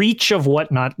reach of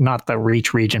what not the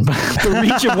reach region, but the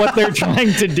reach of what they're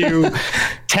trying to do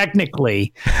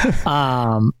technically,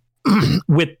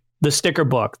 with the sticker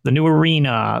book, the new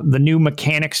arena, the new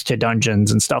mechanics to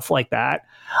dungeons and stuff like that.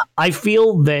 I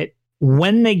feel that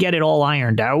when they get it all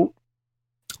ironed out,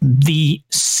 the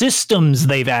systems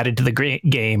they've added to the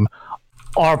game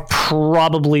are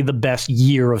probably the best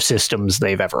year of systems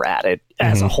they've ever added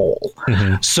as a whole.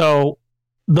 So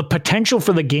the potential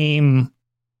for the game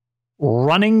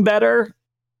running better,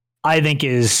 I think,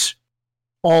 is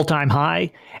all-time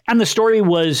high. And the story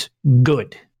was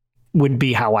good, would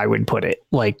be how I would put it.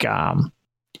 Like,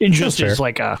 it just is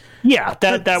like that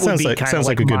would be kind of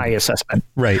like my assessment.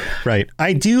 Right.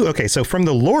 I do. Okay. So from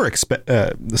the lore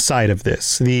side of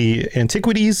this, the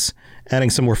antiquities, adding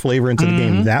some more flavor into the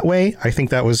game that way, I think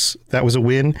that was a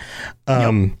win.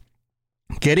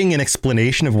 Getting an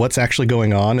explanation of what's actually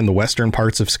going on in the western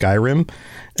parts of Skyrim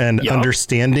and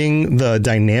understanding the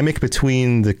dynamic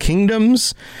between the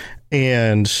kingdoms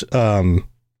and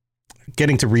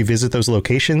getting to revisit those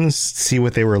locations, see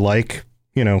what they were like,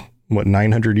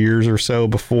 900 years or so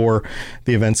before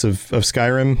the events of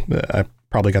Skyrim. I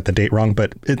probably got the date wrong,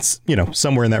 but it's,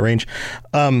 somewhere in that range.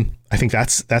 I think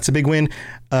that's a big win.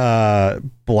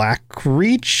 Blackreach,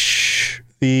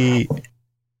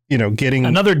 getting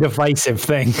another divisive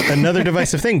thing,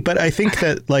 But I think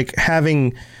that like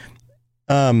having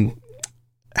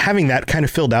that kind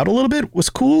of filled out a little bit was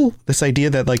cool. This idea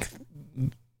that like,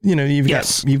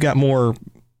 you've got more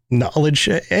knowledge.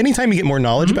 Anytime you get more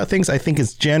knowledge about things, I think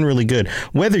is generally good.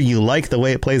 Whether you like the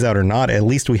way it plays out or not, at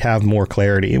least we have more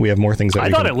clarity. We have more things that I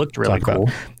thought it looked really cool.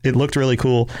 It looked really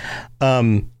cool.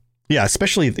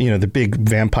 Especially, the big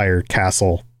vampire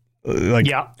castle,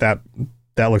 that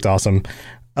looked awesome.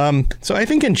 So I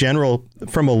think in general,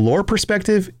 from a lore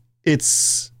perspective,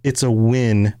 it's a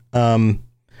win.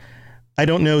 I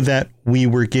don't know that we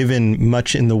were given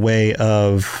much in the way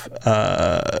of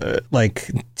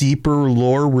like deeper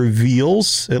lore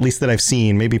reveals, at least that I've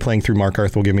seen. Maybe playing through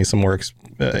Markarth will give me some more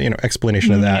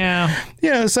explanation of that.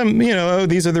 Yeah, some,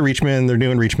 these are the Reachmen, they're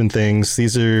doing Reachman things.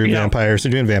 These are vampires,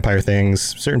 they're doing vampire things.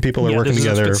 Certain people are working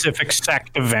together. A specific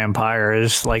sect of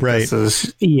vampires, like this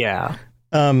is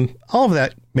all of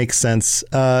that makes sense.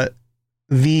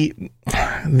 The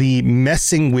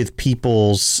messing with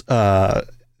people's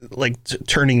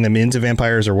turning them into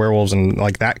vampires or werewolves and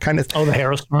like that kind of the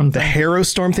Harrowstorm thing. The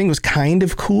Harrowstorm thing was kind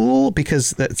of cool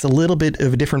because that's a little bit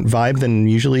of a different vibe than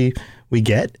usually we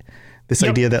get. This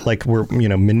idea that like we're,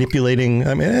 manipulating.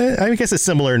 I mean, I guess it's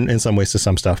similar in some ways to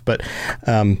some stuff, but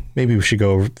maybe we should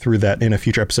go through that in a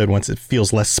future episode once it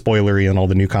feels less spoilery and all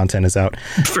the new content is out.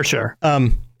 For sure.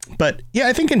 But yeah,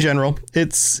 I think in general,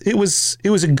 it was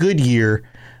a good year.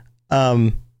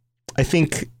 I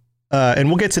think, and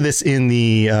we'll get to this in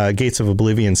the Gates of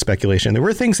Oblivion speculation. There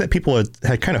were things that people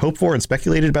had kind of hoped for and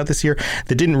speculated about this year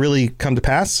that didn't really come to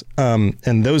pass.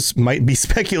 And those might be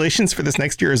speculations for this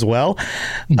next year as well.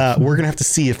 We're going to have to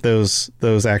see if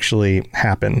those actually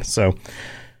happen. So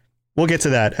we'll get to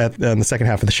that in the second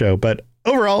half of the show. But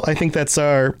overall, I think that's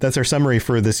our summary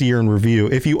for this year in review.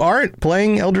 If you aren't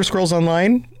playing Elder Scrolls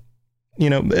Online, you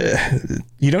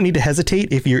don't need to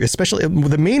hesitate. If you're, especially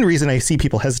the main reason I see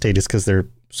people hesitate is because they're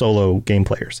solo game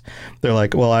players. They're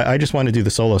like, well, I just want to do the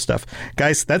solo stuff.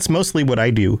 Guys, that's mostly what I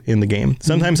do in the game.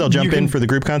 Sometimes I'll jump in for the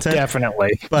group content.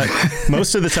 Definitely. But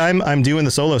most of the time I'm doing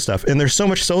the solo stuff, and there's so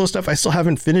much solo stuff. I still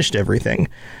haven't finished everything.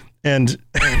 And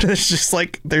it's just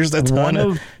like there's a ton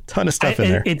of stuff in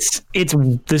there. This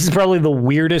is probably the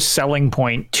weirdest selling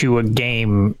point to a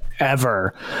game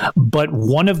ever. But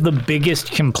one of the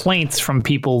biggest complaints from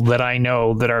people that I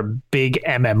know that are big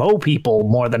MMO people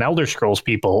more than Elder Scrolls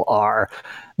people are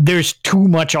there's too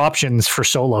much options for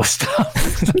solo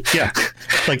stuff. Yeah.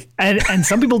 Like and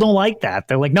some people don't like that.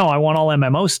 They're like, no, I want all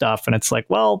MMO stuff. And it's like,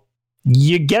 well,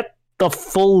 you get the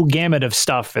full gamut of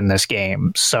stuff in this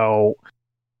game. So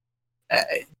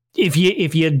if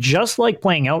you just like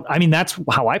playing out, I mean, that's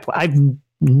how I play. I've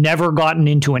never gotten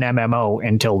into an MMO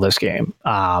until this game.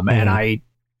 And I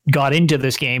got into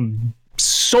this game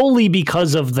solely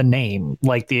because of the name,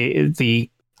 like the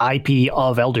IP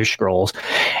of Elder Scrolls.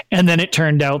 And then it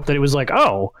turned out that it was like,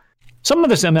 oh, some of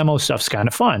this MMO stuff's kind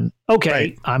of fun. Okay,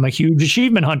 right. I'm a huge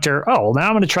achievement hunter. Oh, well, now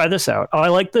I'm going to try this out. Oh, I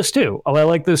like this too. Oh, I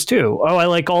like this too. Oh, I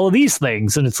like all of these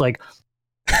things. And it's like,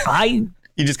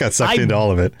 you just got sucked into all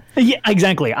of it. Yeah,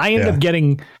 exactly. I ended up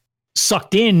getting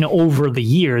sucked in over the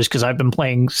years because I've been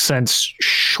playing since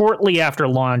shortly after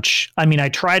launch. I mean, I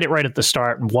tried it right at the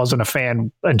start and wasn't a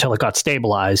fan until it got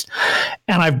stabilized.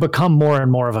 And I've become more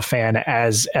and more of a fan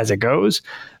as it goes.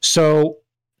 So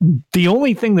the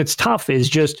only thing that's tough is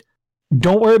just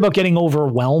don't worry about getting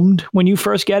overwhelmed when you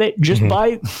first get it. Just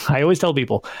I always tell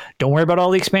people, don't worry about all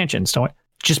the expansions.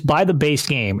 Just buy the base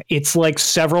game. It's like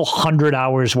several 100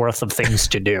 hours worth of things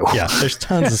to do. Yeah, there's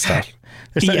tons of stuff.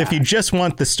 If you just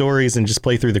want the stories and just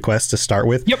play through the quests to start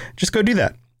with, just go do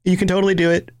that. You can totally do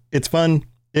it. It's fun.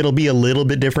 It'll be a little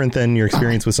bit different than your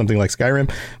experience with something like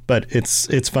Skyrim, but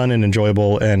it's fun and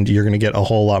enjoyable, and you're going to get a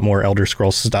whole lot more Elder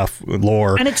Scrolls stuff,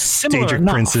 lore, and it's similar Daedric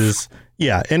enough. Princes.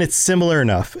 Yeah, and it's similar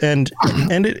enough, and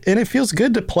it feels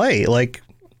good to play. Like,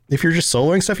 if you're just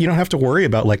soloing stuff, you don't have to worry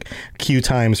about like queue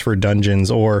times for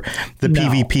dungeons or the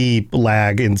PvP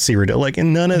lag in Cyrodiil. Like,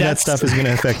 and none of that stuff is going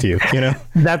to affect you,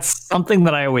 That's something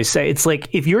that I always say. It's like,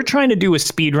 if you're trying to do a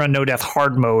speedrun no death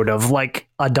hard mode of like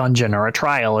a dungeon or a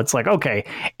trial, it's like, okay,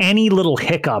 any little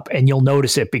hiccup and you'll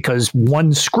notice it because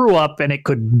one screw up and it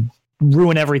could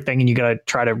ruin everything and you got to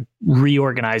try to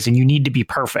reorganize and you need to be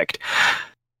perfect.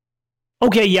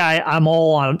 Okay, yeah, I'm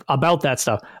all on about that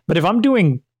stuff. But if I'm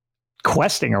doing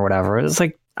questing or whatever, it's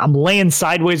like I'm laying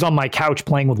sideways on my couch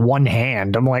playing with one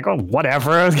hand. I'm like, oh,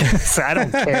 whatever. I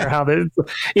don't care how this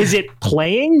is. It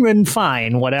playing? Then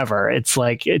fine, whatever. It's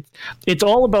like it's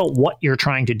all about what you're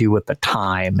trying to do with the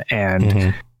time,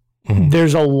 and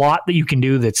there's a lot that you can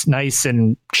do that's nice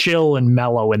and chill and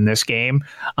mellow in this game.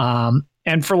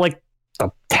 And for like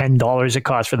the $10 it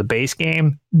costs for the base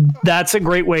game, that's a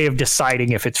great way of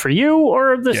deciding if it's for you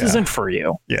or if this isn't for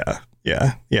you. Yeah.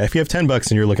 If you have $10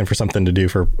 and you're looking for something to do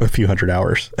for a few hundred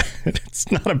hours,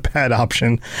 it's not a bad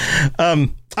option. All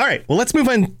right. Well, let's move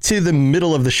on to the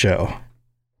middle of the show.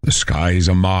 The skies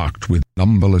are marked with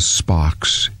numberless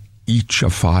sparks, each a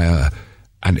fire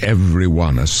and every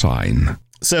one a sign.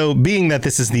 So being that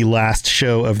this is the last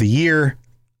show of the year,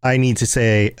 I need to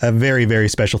say a very, very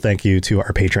special thank you to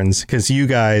our patrons, because you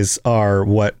guys are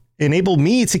what enable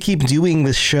me to keep doing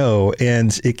this show,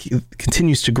 and it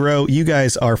continues to grow. You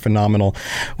guys are phenomenal.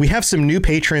 We have some new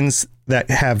patrons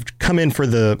that have come in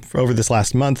over this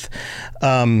last month.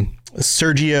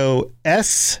 Sergio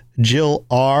S, Jill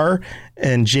R,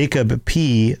 and Jacob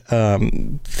P.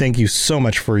 Thank you so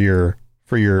much for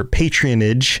your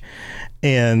patronage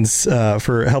and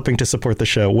for helping to support the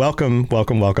show. Welcome.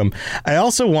 I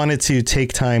also wanted to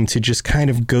take time to just kind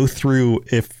of go through,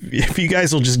 if you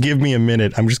guys will just give me a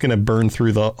minute, I'm just going to burn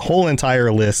through the whole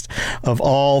entire list of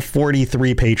all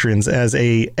 43 patrons as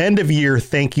a end of year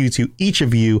thank you to each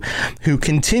of you who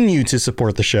continue to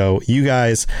support the show. You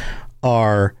guys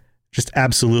are Just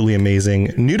absolutely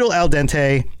amazing. Noodle Al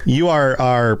Dente, you are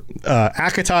our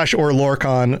Akatosh or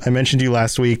Lorcon. I mentioned you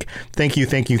last week. Thank you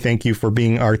for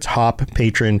being our top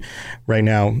patron right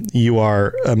now. You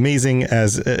are amazing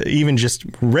as even just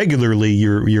regularly,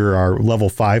 you're our level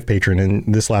 5 patron.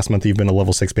 And this last month, you've been a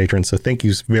level 6 patron. So thank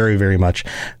you very, very much.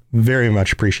 Very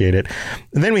much appreciate it.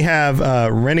 And then we have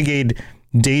Renegade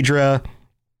Daedra,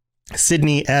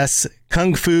 Sydney S,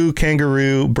 Kung Fu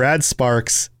Kangaroo, Brad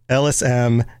Sparks,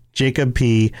 LSM, Jacob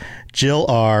P, Jill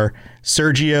R,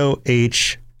 Sergio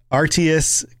H,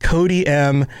 Artius, Cody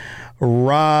M,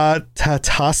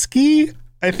 Ratatoski,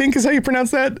 I think is how you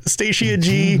pronounce that, Stacia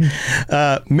G,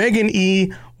 Megan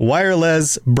E,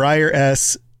 Wireless, Briar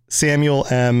S, Samuel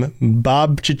M,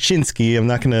 Bob Chichinsky. I'm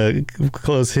not going to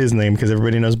close his name because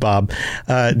everybody knows Bob.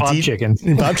 Bob Chickens.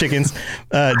 Bob Chickens.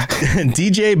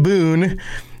 DJ Boone,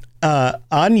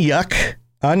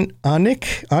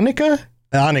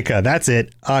 Annika, that's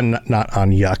it. Not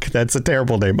Anyuk. That's a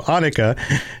terrible name. Annika,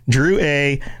 Drew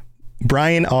A,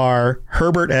 Brian R,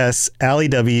 Herbert S, Ali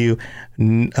W,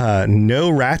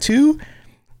 No Ratu,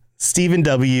 Stephen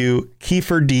W,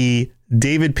 Kiefer D,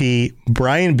 David P,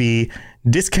 Brian B,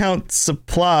 Discount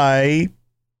Support,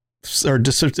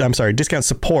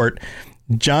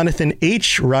 Jonathan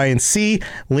H, Ryan C,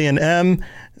 Leon M,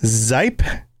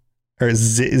 Zape,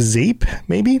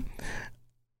 maybe.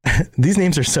 These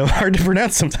names are so hard to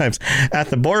pronounce sometimes.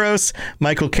 Athaboros,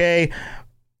 Michael K,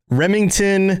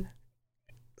 Remington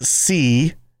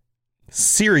C,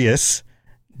 Sirius,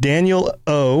 Daniel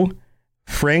O,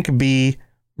 Frank B,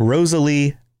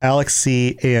 Rosalie, Alex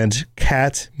C, and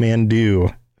Kat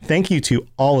Mandu. Thank you to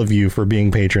all of you for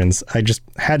being patrons. I just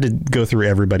had to go through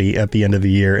everybody at the end of the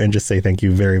year and just say thank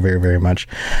you very, very, very much.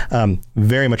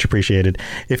 Very much appreciated.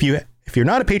 If you're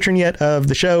not a patron yet of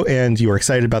the show and you are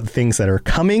excited about the things that are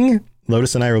coming,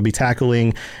 Lotus and I will be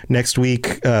tackling next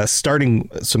week, starting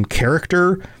some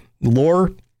character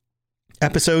lore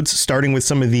episodes, starting with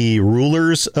some of the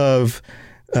rulers of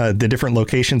the different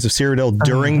locations of Cyrodiil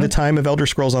during the time of Elder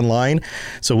Scrolls Online.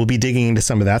 So we'll be digging into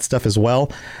some of that stuff as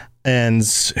well. And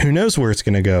who knows where it's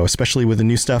going to go, especially with the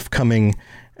new stuff coming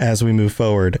as we move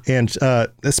forward. And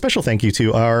a special thank you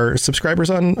to our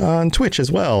subscribers on Twitch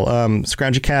as well.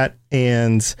 Scroungy Cat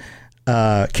and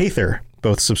Kather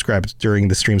both subscribed during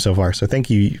the stream so far. So thank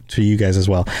you to you guys as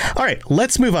well. All right,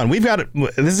 let's move on.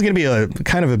 This is going to be a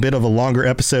kind of a bit of a longer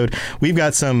episode. We've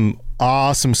got some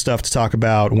awesome stuff to talk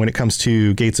about when it comes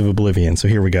to Gates of Oblivion. So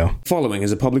here we go. Following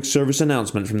is a public service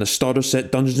announcement from the Starter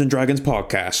Set Dungeons & Dragons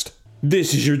podcast.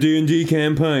 This is your D&D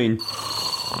campaign.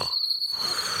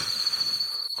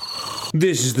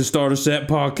 This is the Starter Set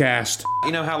podcast.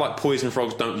 You know how like poison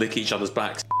frogs don't lick each other's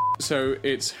backs? So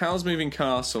it's Howl's Moving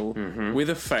Castle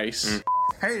with a face.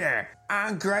 Hey there,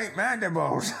 I'm Great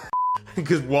Mandibles.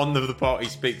 Because one of the party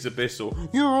speaks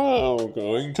Abyssal. You're all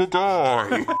going to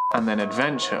die. And then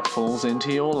adventure falls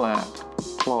into your lap.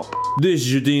 Plop. This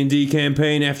is your D&D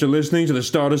campaign after listening to the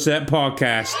Starter Set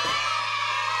podcast.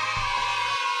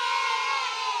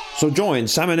 So join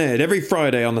Sam and Ed every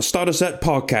Friday on the Starter Set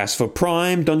podcast for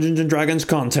prime Dungeons & Dragons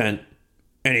content.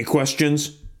 Any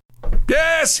questions?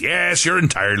 Yes, you're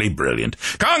entirely brilliant.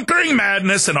 Conquering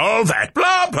madness and all that.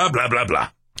 Blah, blah, blah, blah, blah.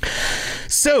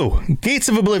 So, Gates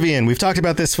of Oblivion. We've talked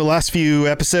about this for the last few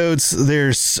episodes.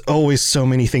 There's always so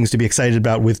many things to be excited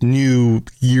about with new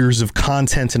years of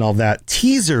content and all that.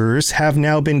 Teasers have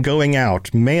now been going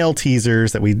out. Male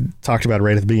teasers that we talked about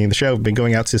right at the beginning of the show have been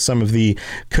going out to some of the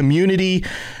community.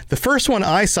 The first one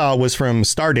I saw was from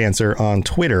Stardancer on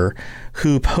Twitter,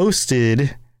 who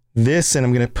posted this, and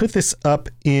I'm going to put this up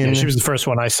in... Yeah, she was the first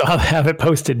one I saw have it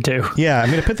posted too. Yeah, I'm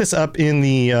going to put this up in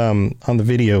the on the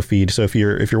video feed. So if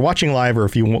you're watching live, or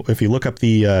if you look up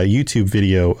the YouTube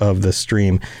video of the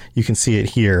stream, you can see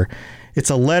it here. It's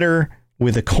a letter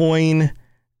with a coin,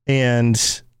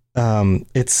 and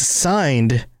it's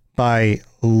signed by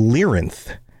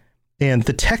Lyrinth. And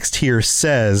the text here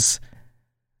says,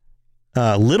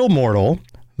 "Little mortal,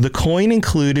 the coin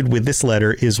included with this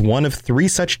letter is one of 3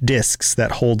 such discs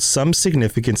that hold some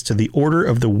significance to the Order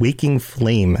of the Waking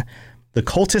Flame. The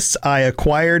cultists I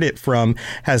acquired it from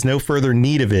has no further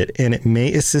need of it, and it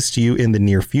may assist you in the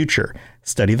near future.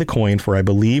 Study the coin, for I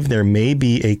believe there may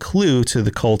be a clue to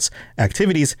the cult's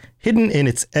activities hidden in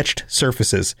its etched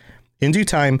surfaces. In due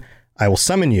time, I will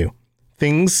summon you.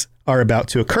 Things are about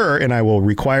to occur, and I will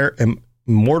require a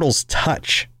mortal's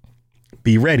touch.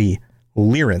 Be ready,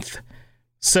 Lyrinth."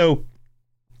 So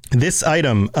this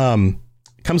item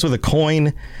comes with a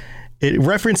coin. It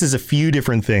references a few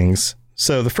different things.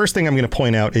 So the first thing I'm going to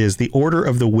point out is the Order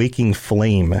of the Waking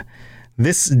Flame.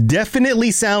 This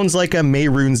definitely sounds like a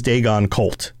Mehrunes Dagon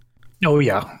cult. Oh,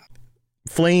 yeah.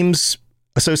 flames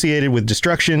associated with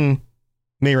destruction,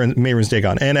 Mehrunes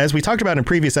Dagon. And as we talked about in a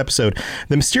previous episode,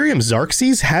 the Mysterium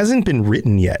Xarxes hasn't been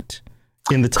written yet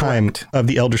in the time of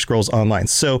the Elder Scrolls Online.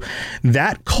 So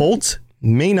that cult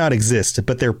may not exist,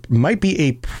 but there might be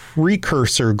a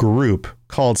precursor group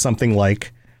called something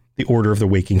like the Order of the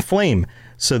Waking Flame.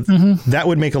 So that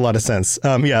would make a lot of sense.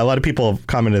 Yeah, a lot of people have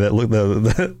commented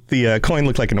that the coin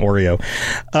looked like an Oreo.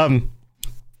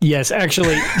 Yes,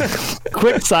 actually,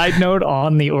 quick side note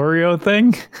on the Oreo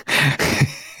thing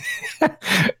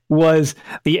was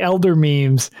the Elder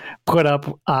memes put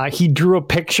up. He drew a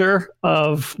picture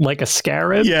of like a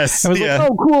scarab. Yes. And was like,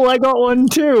 oh, cool, I got one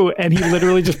too. And he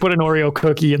literally just put an Oreo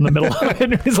cookie in the middle of it.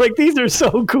 And it was like, these are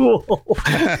so cool.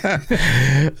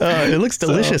 It looks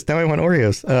delicious. Now I want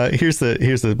Oreos. Here's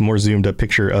the more zoomed up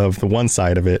picture of the one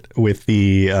side of it with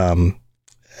the,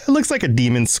 it looks like a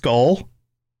demon skull.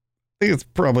 I think it's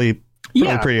probably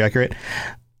pretty accurate.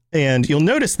 And you'll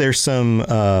notice there's some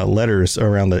letters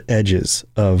around the edges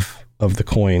of the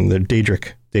coin, the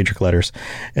Daedric letters.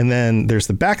 And then there's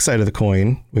the backside of the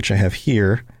coin, which I have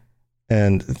here.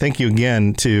 And thank you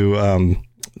again to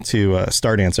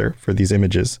Stardancer for these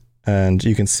images. And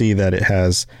you can see that it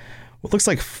has what looks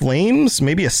like flames,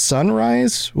 maybe a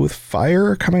sunrise with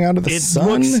fire coming out of the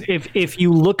sun. If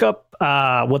you look up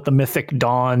what the Mythic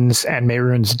Dawns and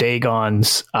Mehrunes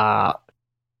Dagon's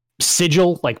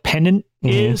sigil, like pennant,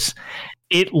 is,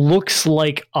 it looks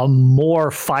like a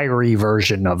more fiery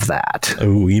version of that.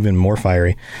 Oh, even more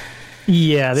fiery.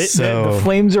 Yeah, the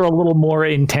flames are a little more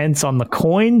intense on the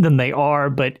coin than they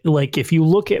are, but like if you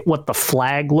look at what the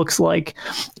flag looks like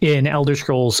in Elder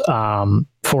Scrolls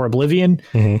for Oblivion,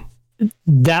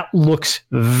 that looks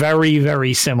very,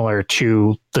 very similar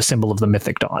to the symbol of the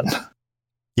Mythic Dawn.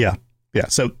 Yeah.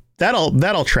 So that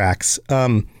all tracks.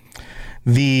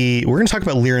 We're going to talk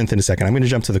about Lyranth in a second. I'm going to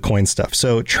jump to the coin stuff.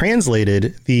 So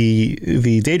translated, the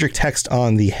Daedric text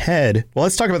on the head. Well,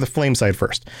 let's talk about the flame side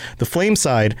first. The flame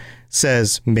side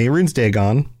says Mehrunes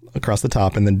Dagon across the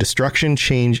top, and then destruction,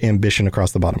 change, ambition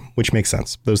across the bottom, which makes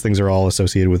sense. Those things are all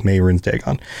associated with Mehrunes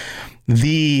Dagon.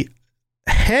 The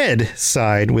head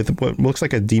side with what looks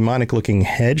like a demonic looking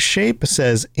head shape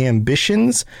says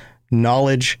ambitions,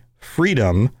 knowledge,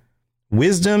 freedom,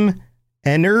 wisdom,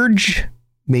 energy.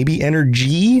 Maybe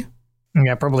energy.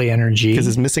 Yeah, probably energy. Because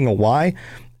it's missing a Y.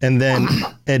 And then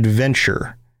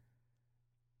adventure.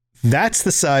 That's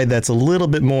the side that's a little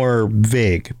bit more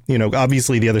vague. You know,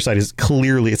 obviously the other side is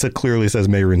clearly says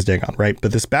Mehrunes Dagon, right?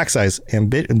 But this backside,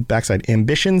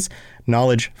 ambitions,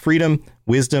 knowledge, freedom,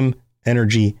 wisdom,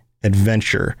 energy,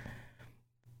 adventure.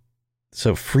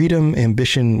 So freedom,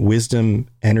 ambition, wisdom,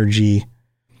 energy.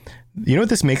 You know what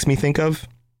this makes me think of?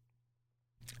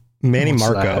 Manny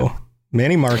Marco.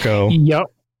 Manny Marco. Yep.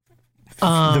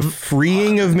 The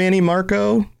freeing of Manny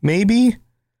Marco, maybe?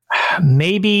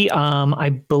 Maybe. I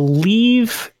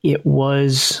believe it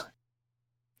was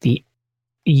the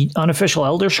unofficial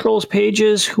Elder Scrolls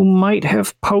pages who might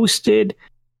have posted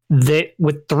that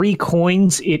with 3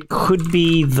 coins, it could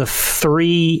be the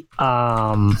 3.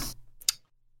 Hold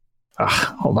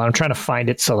on. I'm trying to find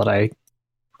it so that I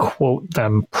quote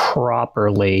them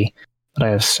properly. But I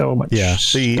have so much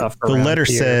stuff. The letter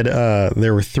here. said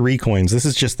there were 3 coins. This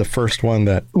is just the first one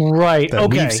that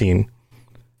we've seen.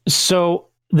 So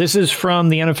this is from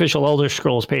the unofficial Elder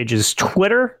Scrolls page's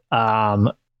Twitter.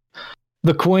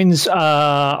 The coins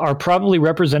are probably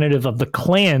representative of the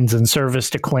clans in service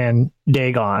to Clan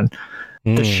Dagon,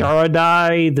 the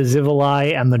Sharadai, the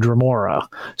Zivalai, and the Dremora.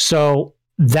 So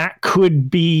that could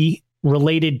be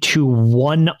related to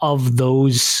one of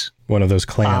those clans. One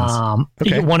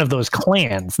of those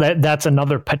clans. That's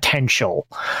another potential.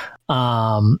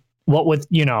 What with,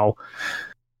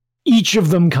 each of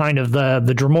them kind of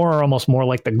the Dremora are almost more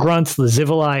like the grunts. The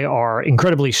Zivalai are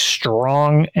incredibly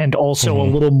strong and also a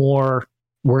little more,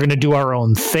 we're going to do our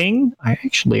own thing. I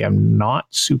actually am not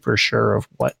super sure of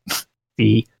what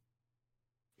the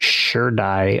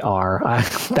Sharadai are.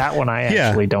 That one I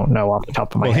actually don't know off the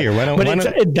top of my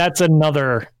head. That's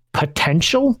another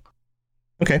potential.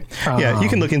 Okay. Yeah, you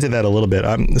can look into that a little bit.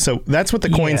 So that's what the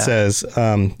coin says.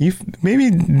 You maybe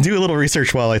do a little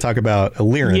research while I talk about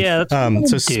Lyranth. Yeah.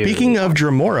 So speaking of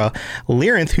Dremora,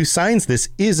 Lyranth, who signs this,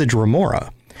 is a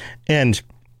Dremora. And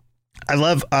I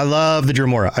love the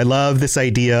Dremora. I love this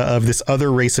idea of this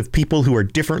other race of people who are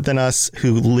different than us,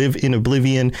 who live in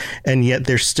Oblivion, and yet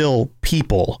they're still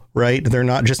people, right? They're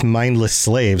not just mindless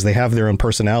slaves. They have their own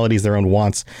personalities, their own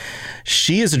wants.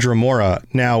 She is a Dremora.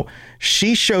 Now,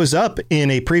 she shows up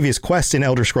in a previous quest in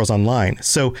Elder Scrolls Online.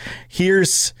 So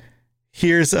here's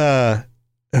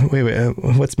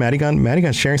What's Madigan?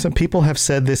 Madigan's sharing some. People have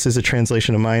said this is a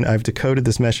translation of mine. I've decoded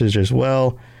this message as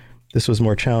well. This was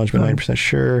more challenged, but 90%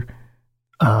 sure.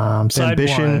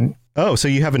 Ambition. One. Oh, so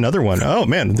you have another one. Oh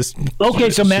man, this. Okay,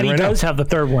 so Maddie does have the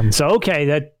third one. So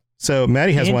So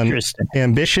Maddie has one.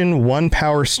 Ambition, 1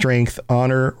 power, strength,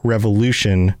 honor,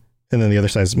 revolution, and then the other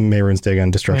side is Mehrunes Dagon,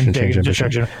 destruction, change,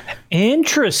 ambition.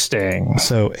 Interesting.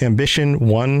 So ambition,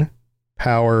 1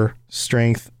 power,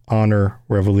 strength, honor,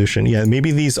 revolution. Yeah,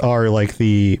 maybe these are like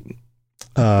the,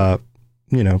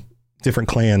 different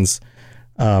clans.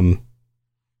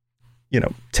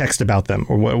 Text about them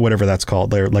or whatever that's called.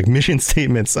 They're like mission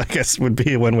statements, I guess would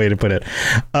be one way to put it.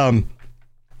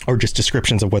 Or just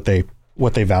descriptions of what they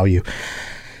value.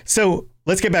 So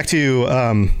let's get back to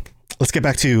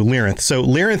Lyrinth. So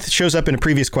Lyrinth shows up in a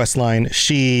previous quest line.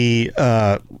 She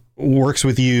works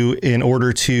with you in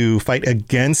order to fight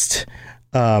against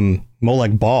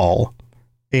Molag Bal,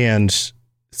 and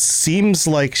seems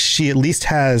like she at least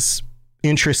has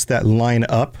interests that line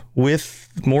up with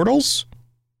mortals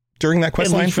during that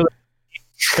quest line,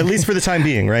 at least for the time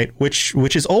being, right? Which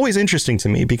is always interesting to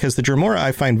me because the Dremora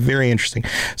I find very interesting.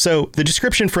 So the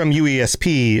description from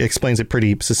UESP explains it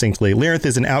pretty succinctly. Lyrinth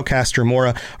is an outcast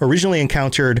Dremora originally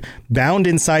encountered bound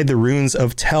inside the ruins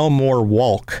of Tel Mor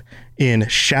Walk in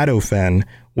Shadowfen,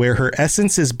 where her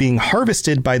essence is being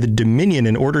harvested by the Dominion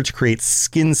in order to create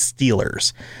skin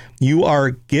stealers. You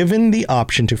are given the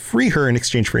option to free her in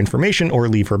exchange for information or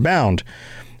leave her bound.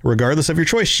 Regardless of your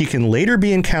choice, she can later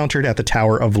be encountered at the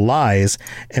Tower of Lies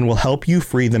and will help you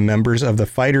free the members of the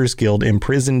Fighters Guild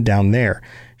imprisoned down there.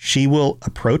 She will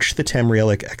approach the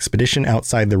Tamrielic expedition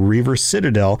outside the Reaver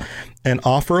Citadel and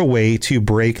offer a way to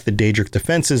break the Daedric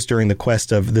defenses during the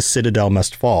quest of The Citadel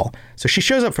Must Fall. So she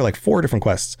shows up for like 4 different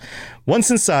quests. Once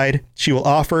inside, she will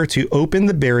offer to open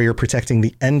the barrier protecting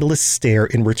the Endless Stair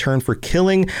in return for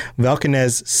killing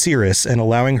Valkanez Cirrus and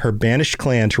allowing her banished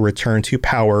clan to return to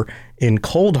power in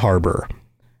Cold Harbor.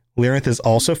 Lyrinth is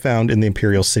also found in the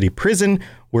Imperial City Prison,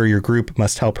 where your group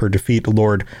must help her defeat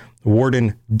Lord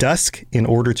Warden Dusk in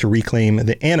order to reclaim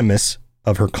the animus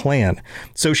of her clan.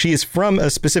 So she is from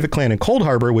a specific clan in Cold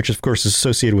Harbor, which of course is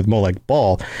associated with Molag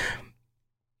Bal.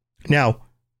 Now,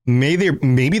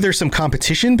 maybe there's some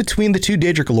competition between the two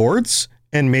Daedric lords,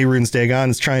 and Mehrunes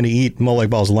Dagon is trying to eat Molag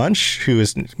Bal's lunch, who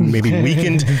has maybe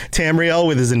weakened Tamriel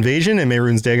with his invasion, and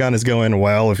Mehrunes Dagon is going,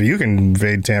 well, if you can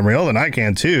invade Tamriel, then I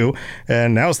can too,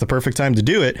 and now's the perfect time to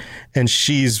do it. And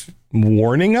she's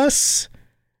warning us.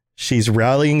 She's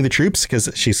rallying the troops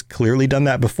because she's clearly done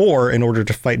that before in order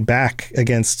to fight back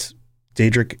against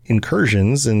Daedric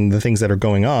incursions and the things that are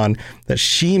going on that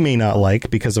she may not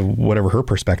like because of whatever her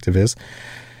perspective is.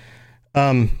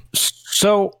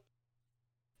 So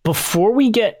before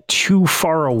we get too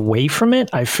far away from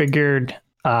it, I figured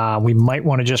we might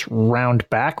want to just round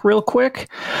back real quick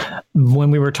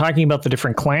when we were talking about the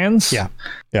different clans. Yeah.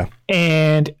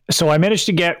 And so I managed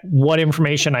to get what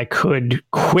information I could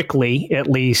quickly, at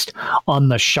least, on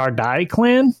the Shardai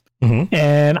clan. Mm-hmm.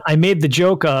 And I made the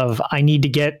joke of I need to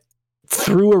get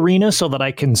through Arena so that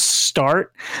I can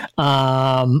start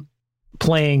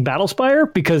playing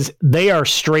Battlespire, because they are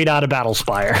straight out of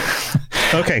Battlespire.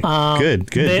 Okay,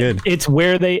 good. It's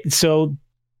where the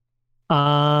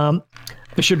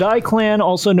Shardai clan,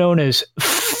 also known as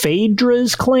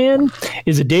Phaedra's clan,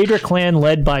 is a Daedric clan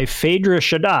led by Phaedra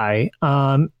Shaddai.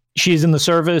 She's in the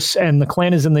service, and the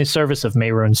clan is in the service of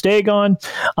Mehrunes Dagon.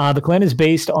 The clan is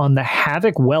based on the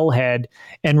Havoc Wellhead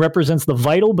and represents the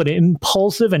vital but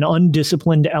impulsive and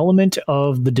undisciplined element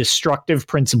of the destructive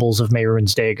principles of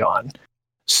Mehrunes Dagon.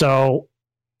 So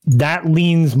that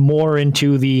leans more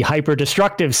into the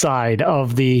hyper-destructive side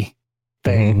of the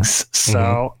things.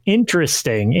 So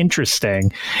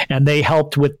interesting. And they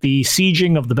helped with the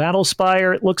sieging of the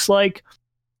Battlespire, it looks like.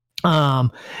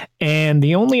 And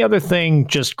the only other thing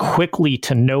just quickly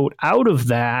to note out of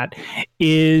that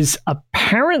is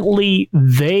apparently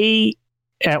they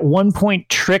at one point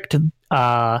tricked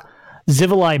Zivali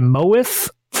Moeth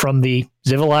from the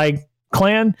Zivali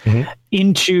clan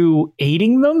into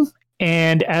aiding them.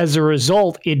 And as a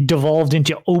result, it devolved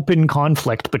into open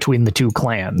conflict between the two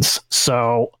clans.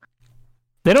 So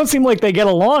they don't seem like they get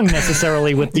along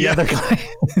necessarily with the other clan.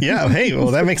 Yeah. Hey,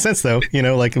 well, that makes sense, though. You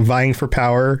know, like vying for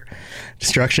power,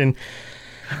 destruction.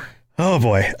 Oh,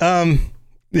 boy. Yeah,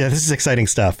 this is exciting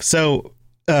stuff. So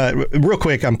real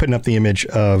quick, I'm putting up the image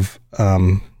of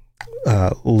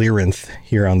Lyrinth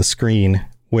here on the screen,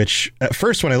 which at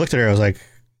first when I looked at her, I was like,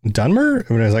 Dunmer?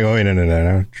 And I was like, oh,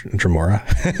 no, Dremora.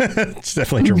 It's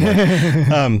definitely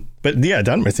Dremora. But yeah,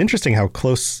 Dunmer, it's interesting how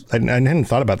close, I hadn't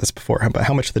thought about this before, but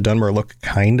how much the Dunmer look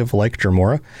kind of like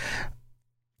Dremora.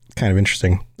 kind of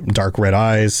interesting. Dark red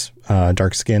eyes,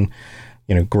 dark skin,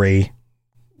 gray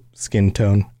skin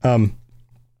tone.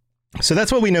 So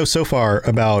that's what we know so far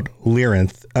about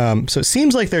Lyrinth. So it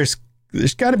seems like there's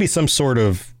got to be some sort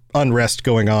of unrest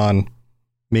going on.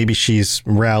 Maybe she's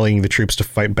rallying the troops to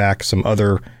fight back some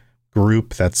other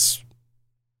group that's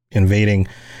invading.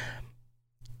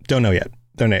 Don't know yet.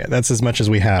 That's as much as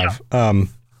we have. Yeah.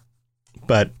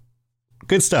 But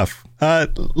good stuff.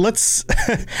 Let's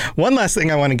one last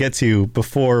thing I want to get to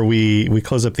before we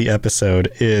close up the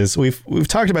episode is we've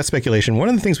talked about speculation. One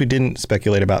of the things we didn't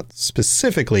speculate about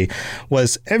specifically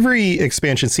was every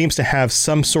expansion seems to have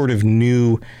some sort of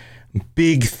new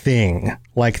big thing,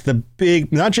 like the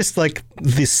big, not just like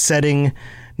the setting,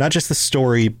 not just the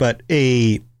story, but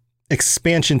a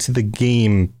expansion to the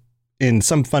game in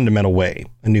some fundamental way,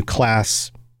 a new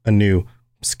class, a new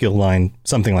skill line,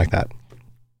 something like that.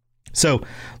 So,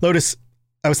 Lotus,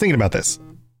 I was thinking about this.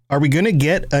 Are we going to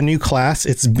get a new class?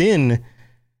 It's been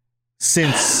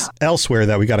since Elsewhere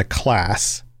that we got a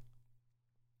class.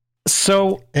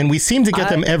 So, and we seem to get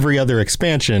them every other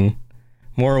expansion.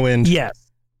 Morrowind. Yes.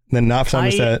 Then not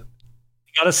Somerset.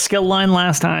 Got a skill line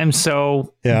last time,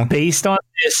 so based on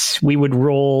this, we would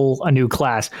roll a new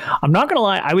class. I'm not going to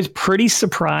lie, I was pretty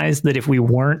surprised that if we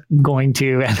weren't going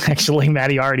to, and actually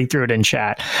Maddie already threw it in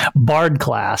chat, Bard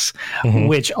class,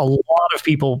 which a lot of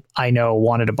people I know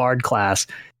wanted a Bard class,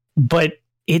 but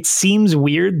it seems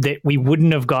weird that we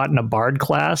wouldn't have gotten a Bard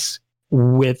class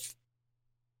with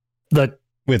the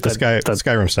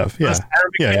Skyrim stuff. Yeah.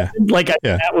 Yeah. Like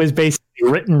that was basically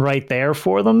written right there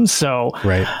for them. So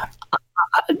right.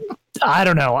 I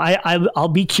don't know. I'll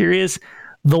be curious.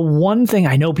 The one thing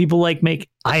I know people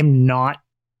I'm not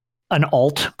an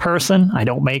alt person. I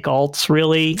don't make alts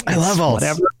really. I love alts.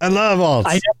 Whatever. I love alts.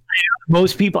 I know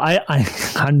most people,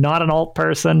 I'm not an alt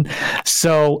person.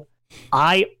 So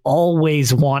I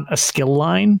always want a skill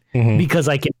line because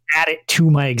I can add it to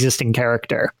my existing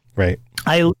character. Right.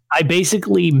 I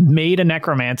basically made a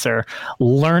necromancer,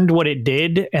 learned what it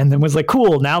did, and then was like,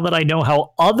 cool, now that I know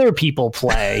how other people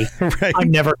play, right. I'm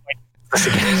never going to do this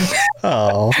again.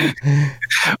 Oh.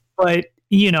 But,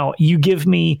 you give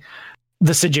me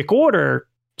the Sijic Order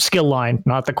skill line,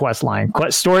 not the quest line.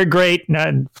 Story great,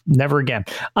 never again.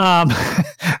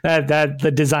 That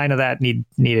the design of that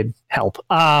needed help.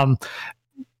 But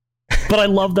I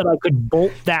love that I could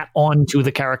bolt that onto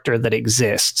the character that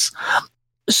exists.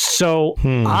 So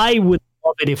I would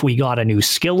love it if we got a new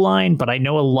skill line, but I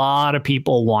know a lot of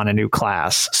people want a new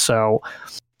class. So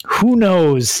who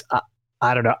knows?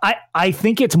 I don't know. I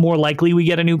think it's more likely we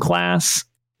get a new class,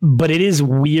 but it is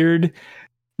weird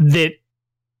that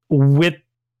with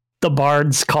the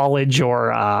Bard's College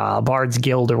or Bard's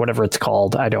Guild or whatever it's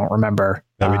called, I don't remember.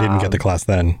 That we didn't get the class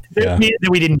then. Yeah.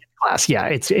 We didn't get the class. Yeah,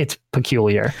 it's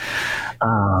peculiar.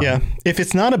 Yeah. If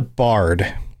it's not a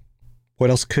Bard, what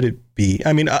else could it be?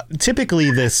 I mean, typically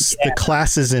the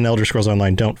classes in Elder Scrolls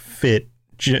Online don't fit,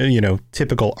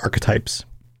 typical archetypes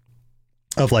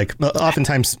of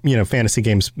oftentimes, fantasy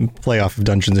games play off of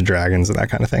Dungeons and Dragons and that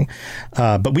kind of thing.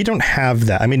 But we don't have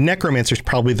that. I mean, Necromancer is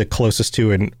probably the closest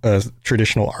to a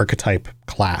traditional archetype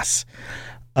class.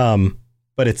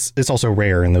 But it's also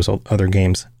rare in those other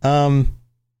games.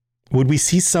 Would we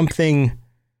see something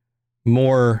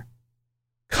more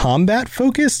combat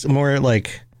focused, more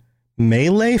like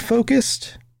melee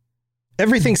focused?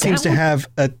 Everything seems to have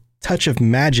a touch of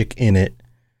magic in it.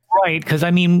 Right, because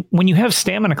I mean, when you have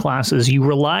stamina classes, you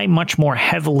rely much more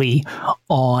heavily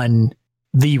on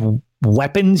the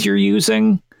weapons you're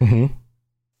using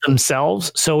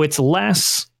themselves. So it's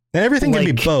less. And everything can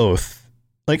be both.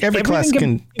 Like every class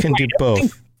can do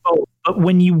both. But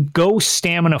when you go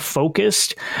stamina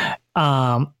focused,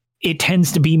 it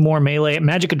tends to be more melee.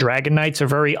 Magic of Dragon Knights are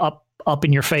very up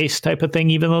in your face type of thing,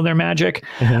 even though they're magic.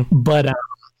 But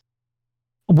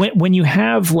when you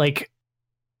have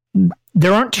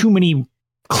there aren't too many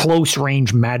close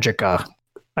range magicka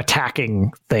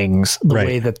attacking things the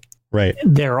way that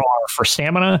there are for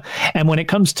stamina. And when it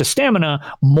comes to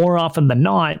stamina, more often than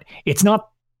not, it's not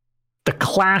the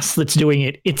class that's doing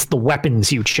it, it's the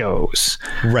weapons you chose.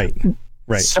 Right.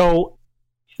 So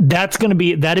that'd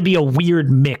be a weird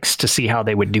mix to see how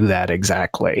they would do that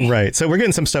exactly. Right. So we're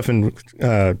getting some stuff in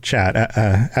chat.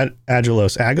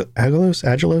 Agilos.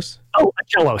 Oh,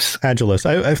 Agilos.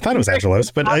 I thought it was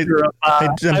Agilos, but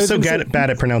I'm so bad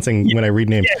at pronouncing when I read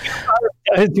names.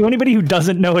 To anybody who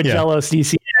doesn't know Agilos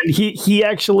DC, he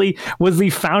actually was the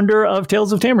founder of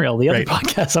Tales of Tamriel, the other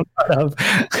podcast I'm part of.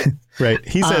 Right.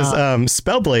 He says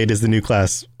Spellblade is the new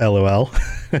class. LOL.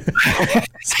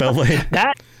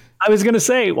 Spellblade. I was going to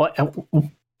say,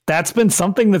 that's been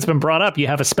something that's been brought up. You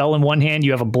have a spell in one hand,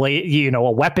 you have a blade,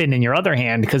 a weapon in your other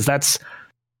hand, because that's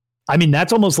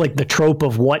almost like the trope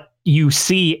of what you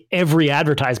see every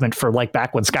advertisement for, like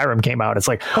back when Skyrim came out. It's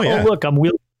like, oh look, I'm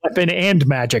wielding a weapon and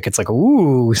magic. It's like,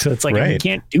 ooh, so it's like, you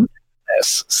can't do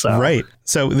this. So right.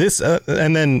 So this,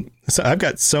 and then so I've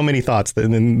got so many thoughts that,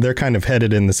 and then they're kind of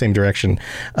headed in the same direction.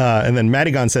 And then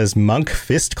Madigan says monk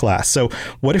fist class. So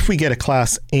what if we get a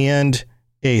class and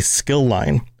a skill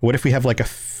line? What if we have like a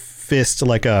fist,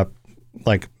 like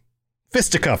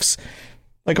fisticuffs,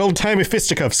 like old timey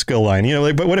fisticuffs skill line?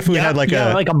 But what if we had like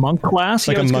a monk class,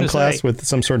 like a monk class with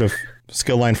some sort of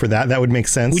skill line for that? That would make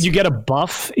sense. Would you get a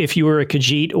buff if you were a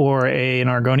Khajiit or an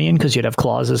Argonian, because you'd have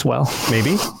claws as well?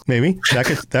 Maybe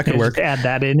that could work. Add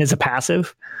that in as a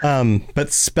passive. But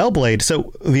Spellblade.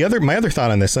 So my other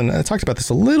thought on this, and I talked about this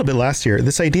a little bit last year,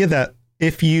 this idea that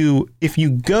if you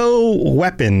go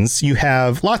weapons, you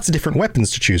have lots of different weapons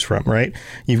to choose from, right?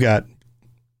 You've got,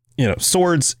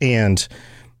 swords and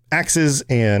axes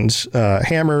and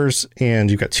hammers, and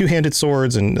you've got two-handed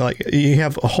swords, and like you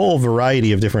have a whole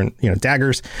variety of different,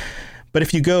 daggers. But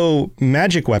if you go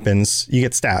magic weapons, you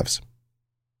get stabs.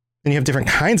 And you have different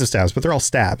kinds of stabs, but they're all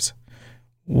stabs.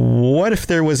 What if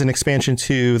there was an expansion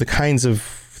to the kinds of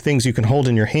things you can hold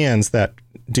in your hands that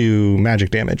do magic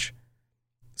damage?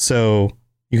 So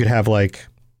you could have like,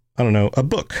 I don't know, a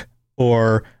book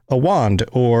or a wand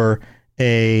or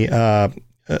a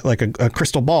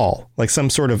crystal ball, like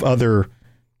some sort of other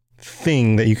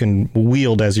thing that you can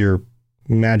wield as your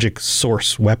magic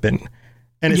source weapon.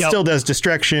 And it still does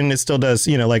distraction. It still does,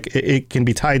 it can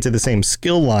be tied to the same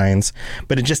skill lines,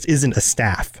 but it just isn't a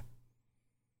staff.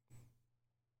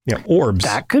 Yeah, orbs.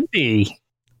 That could be.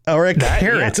 Or a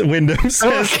carrot. Yeah. Wyndham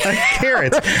says a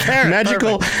carrot.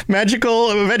 Magical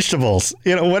vegetables.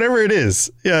 Whatever it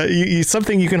is. You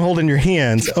something you can hold in your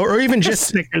hands, or even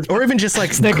just like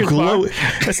a Snickers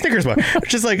bar,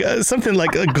 just like something like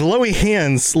glowy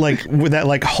hands, like with that,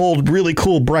 like hold really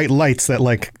cool bright lights that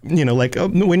like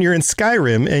when you're in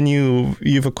Skyrim and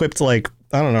you've equipped like,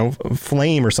 I don't know,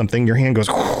 flame or something, your hand goes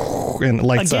and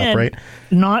lights up, right?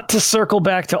 Not to circle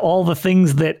back to all the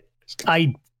things that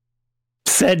I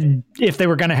said if they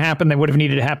were going to happen, they would have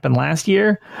needed to happen last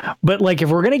year. But like, if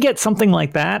we're going to get something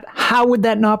like that, how would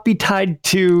that not be tied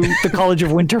to the College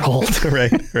of Winterhold?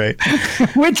 Right.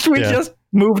 Which we just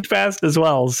moved past as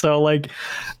well. So like,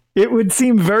 it would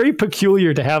seem very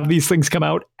peculiar to have these things come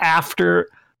out after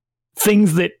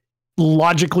things that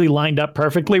logically lined up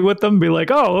perfectly with them. Be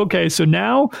like, oh, okay, so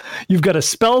now you've got a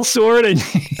spell sword and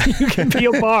you can be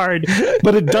a bard,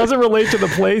 but it doesn't relate to the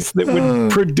place that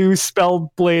would produce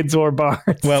spell blades or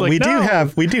bards. Well, like, we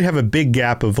do have a big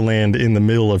gap of land in the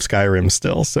middle of Skyrim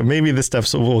still, so maybe this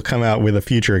stuff will come out with a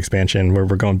future expansion where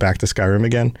we're going back to Skyrim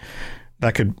again.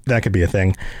 That could be a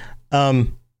thing.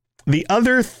 The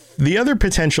other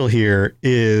potential here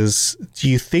is, do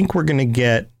you think we're going to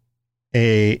get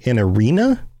an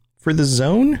arena for the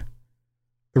zone?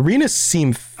 Arenas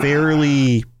seem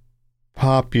fairly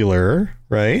popular,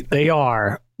 right? They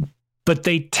are, but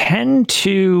they tend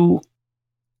to,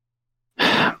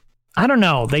 I don't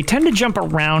know, they tend to jump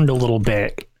around a little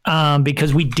bit,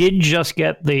 because we did just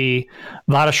get the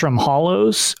Vadashram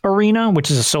Hollows arena, which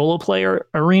is a solo player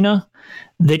arena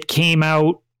that came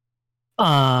out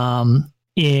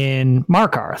in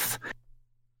Markarth.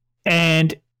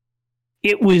 And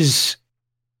it was,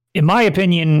 in my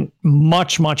opinion,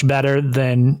 much, much better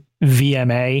than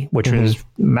VMA, which was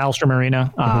Maelstrom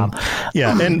Arena.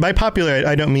 And by popular,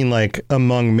 I don't mean like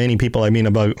among many people. I mean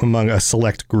among a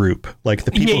select group. Like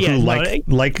the people who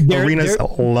like arenas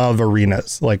love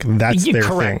arenas. Like that's their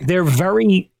thing. They're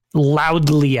very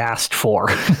loudly asked for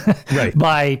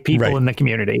by people in the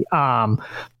community.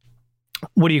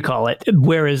 What do you call it?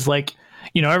 Whereas like,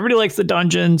 everybody likes the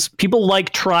dungeons. People like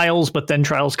trials, but then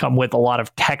trials come with a lot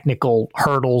of technical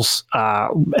hurdles.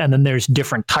 And then there's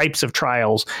different types of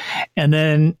trials. And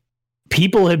then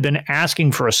people have been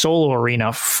asking for a solo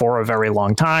arena for a very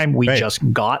long time. We just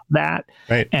got that.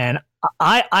 Right. And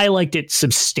I liked it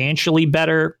substantially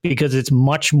better because it's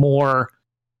much more...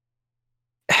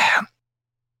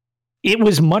 It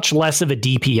was much less of a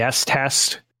DPS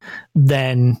test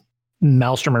than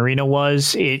Maelstrom Arena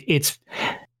was. It's...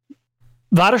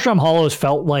 Vadashram Hollows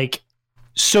felt like,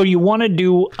 so you want to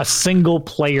do a single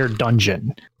player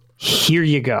dungeon. Here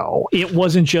you go. It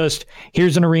wasn't just,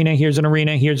 here's an arena, here's an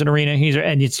arena, here's an arena,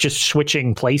 and it's just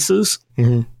switching places.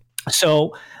 Mm-hmm.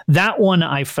 So that one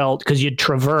I felt, because you'd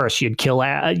traverse, you'd kill,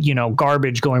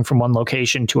 garbage going from one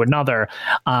location to another.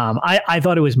 I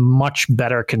thought it was much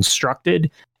better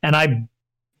constructed, and I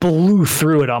blew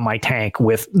through it on my tank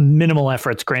with minimal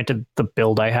efforts. Granted, the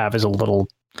build I have is a little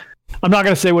I'm not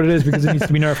going to say what it is because it needs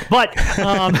to be nerfed. But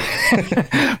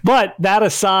but that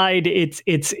aside,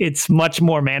 it's much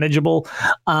more manageable.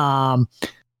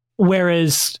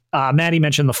 Whereas Maddie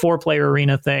mentioned the 4-player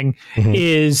arena thing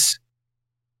is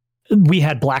we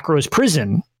had Black Rose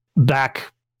Prison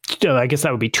back. I guess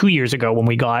that would be 2 years ago when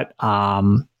we got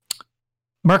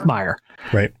Murkmire.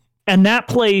 Right. And that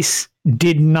place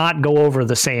did not go over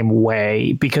the same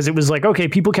way because it was like, okay,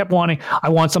 people kept wanting, I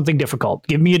want something difficult.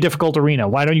 Give me a difficult arena.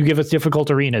 Why don't you give us difficult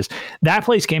arenas? That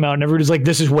place came out and everybody was like,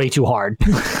 this is way too hard.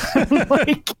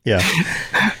 Yeah.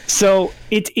 So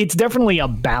it's definitely a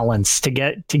balance to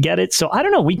get it. So I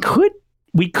don't know. We could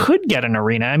get an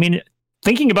arena. I mean,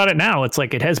 thinking about it now, it's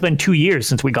like it has been 2 years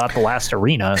since we got the last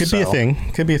arena. Could be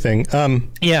a thing.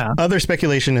 Yeah. Other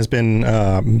speculation has been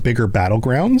bigger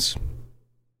battlegrounds.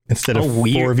 Instead of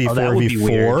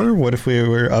 4v4v4, what if we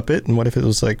were up it? And what if it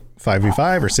was like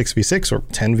 5v5 or 6v6 or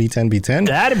 10v10v10?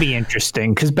 That'd be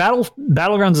interesting because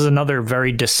Battlegrounds is another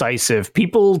very decisive.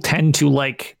 People tend to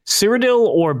like Cyrodiil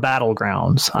or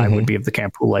Battlegrounds. I would be of the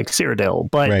camp who like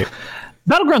Cyrodiil, but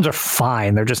Battlegrounds are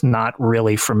fine. They're just not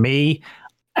really for me.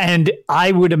 And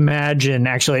I would imagine,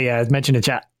 actually, as mentioned in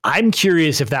chat, I'm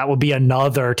curious if that would be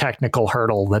another technical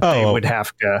hurdle that they would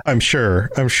have to. I'm sure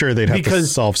they'd have to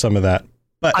solve some of that.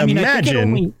 But I mean,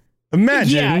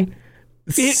 imagine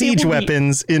siege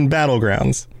weapons in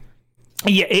Battlegrounds.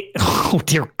 Yeah. Oh,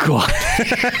 dear God.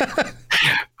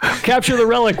 Capture the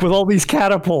relic with all these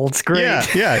catapults. Great.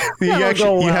 Yeah. You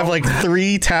have like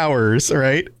 3 towers,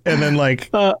 right? And then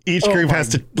like each group has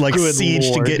to like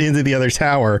siege to get into the other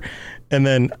tower. And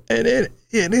then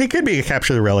it could be a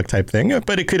capture the relic type thing,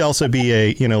 but it could also be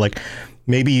a, like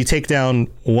maybe you take down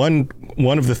one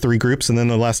of the 3 groups and then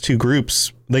the last 2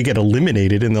 groups, they get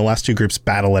eliminated and the last 2 groups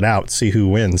battle it out, see who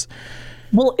wins.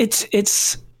 Well, it's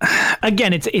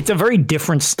again, it's a very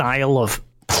different style of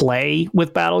play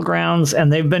with Battlegrounds,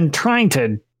 and they've been trying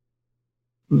to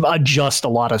adjust a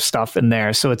lot of stuff in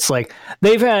there. So it's like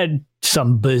they've had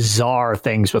some bizarre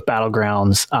things with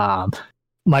Battlegrounds.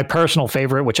 My personal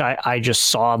favorite, which I just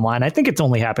saw online, I think it's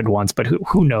only happened once, but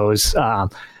who knows,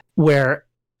 where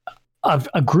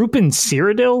a group in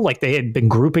Cyrodiil, like they had been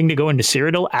grouping to go into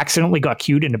Cyrodiil, accidentally got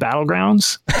queued into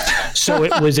Battlegrounds. So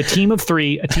it was a team of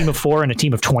 3, a team of 4, and a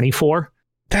team of 24.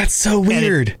 That's so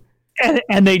weird.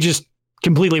 And they just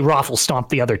completely raffle stomped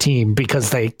the other team because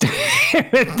they're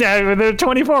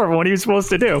 24. What are you supposed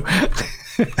to do?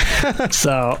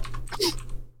 So.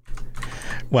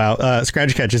 Wow,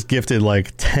 Scratchy Cat just gifted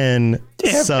like 10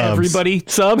 subs. Everybody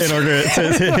subs in order to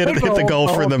hit the goal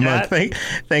for the month.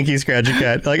 Thank you, Scratchy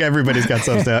Cat. Like everybody's got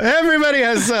subs now. Everybody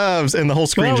has subs, and the whole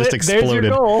screen just exploded. There's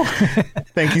your goal.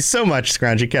 Thank you so much,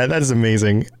 Scratchy Cat. That is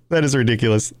amazing. That is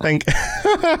ridiculous. Thank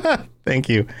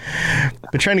you.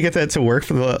 Been trying to get that to work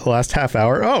for the last half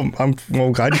hour. Oh, I'm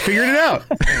glad you figured it out.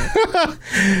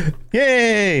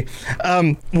 Yay!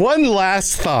 One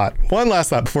last thought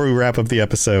before we wrap up the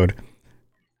episode.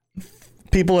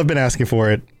 People have been asking for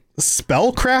it.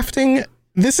 Spell crafting.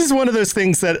 This is one of those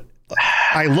things that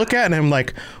I look at and I'm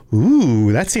like,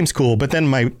 ooh, that seems cool. But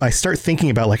then I start thinking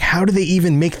about like, how do they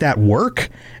even make that work?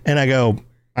 And I go,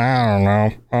 I don't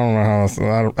know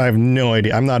how I have no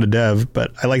idea. I'm not a dev,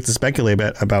 but I like to speculate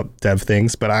about dev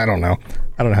things, but I don't know.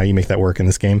 I don't know how you make that work in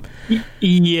this game.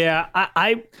 Yeah,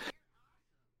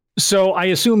 so I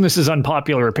assume this is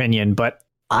unpopular opinion, but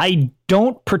I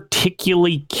don't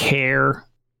particularly care.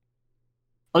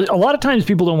 A lot of times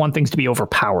people don't want things to be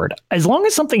overpowered. As long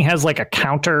as something has like a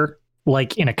counter,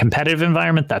 like in a competitive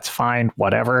environment, that's fine,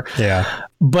 whatever. Yeah.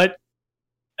 But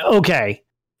okay,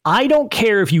 I don't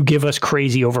care if you give us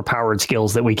crazy overpowered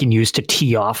skills that we can use to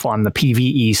tee off on the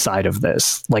PvE side of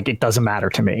this. Like it doesn't matter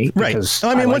to me. Right. Because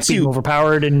I mean, once you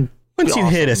overpowered and once you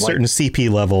hit a certain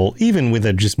CP level, even with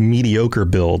a just mediocre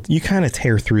build, you kind of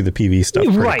tear through the PvE stuff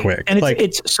pretty quick. And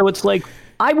it's like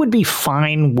I would be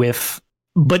fine with.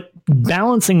 But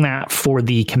balancing that for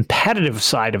the competitive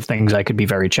side of things, I could be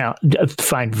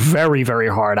find very, very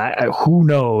hard. Who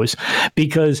knows?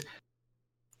 Because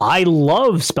I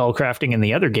love spellcrafting in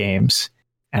the other games,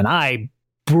 and I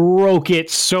broke it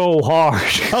so hard.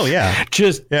 Oh yeah,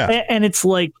 and it's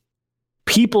like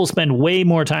people spend way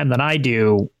more time than I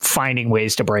do finding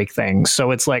ways to break things.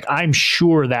 So it's like I'm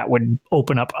sure that would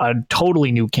open up a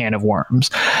totally new can of worms.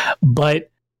 But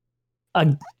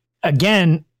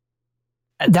again.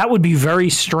 That would be very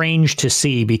strange to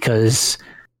see because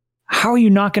how are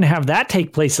you not going to have that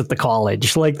take place at the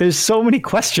college? Like there's so many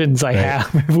questions I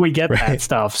have if we get that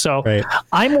stuff. So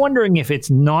I'm wondering if it's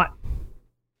not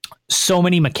so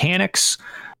many mechanics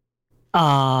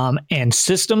and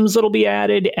systems that'll be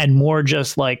added and more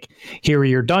just like, here are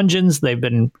your dungeons. They've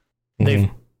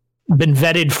been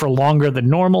vetted for longer than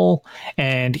normal,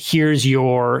 and here's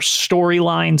your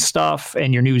storyline stuff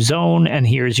and your new zone, and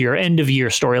here's your end of year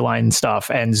storyline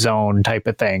stuff and zone type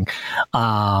of thing.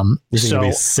 It'll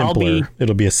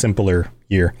be a simpler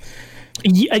year.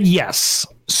 Yes.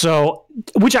 So,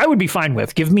 which I would be fine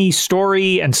with. Give me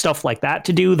story and stuff like that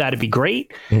to do. That'd be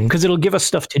great because it'll give us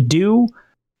stuff to do.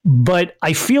 But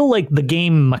I feel like the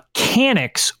game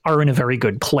mechanics are in a very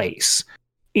good place.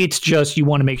 It's just you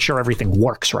want to make sure everything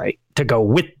works right to go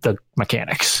with the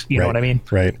mechanics. You know what I mean?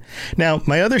 Right. Now,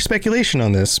 my other speculation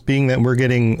on this being that we're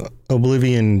getting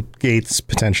Oblivion gates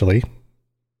potentially.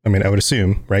 I mean, I would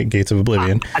assume, right? Gates of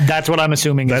Oblivion. That's what I'm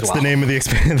assuming. That's the name of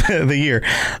the year.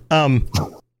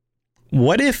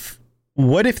 What if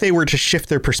they were to shift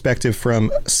their perspective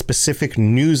from specific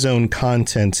new zone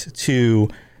content to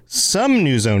some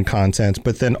new zone content,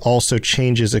 but then also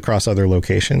changes across other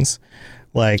locations?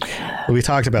 Like we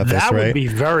talked about this, right? That would be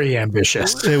very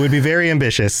ambitious. It would be very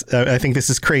ambitious. I think this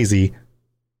is crazy,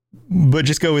 but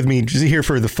just go with me just here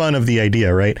for the fun of the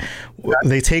idea, right?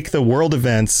 They take the world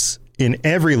events in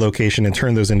every location and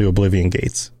turn those into Oblivion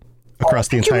gates across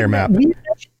the entire map. We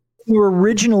were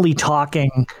originally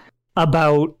talking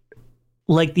about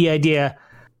like the idea,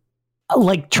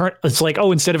 it's like,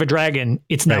 oh, instead of a dragon,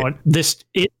 it's now there's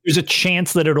a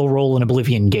chance that it'll roll an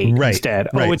Oblivion gate instead.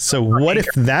 Right. So what if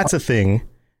that's a thing?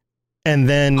 And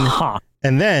then,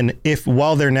 if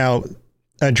while they're now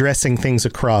addressing things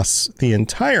across the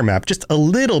entire map, just a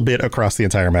little bit across the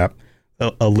entire map,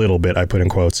 a little bit, I put in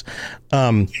quotes,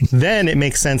 then it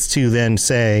makes sense to then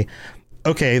say,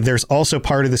 okay, there's also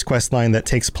part of this quest line that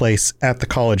takes place at the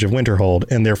College of Winterhold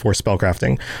and therefore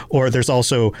spellcrafting. Or there's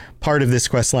also part of this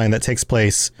quest line that takes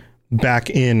place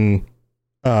back in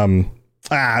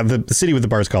the city with the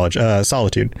Bards College,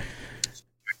 Solitude.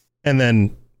 And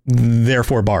then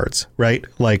therefore bards, right?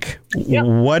 Like,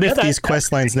 what if these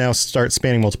quest lines now start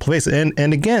spanning multiple places?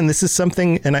 And again, this is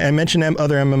something, and I mention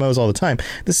other MMOs all the time.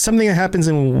 This is something that happens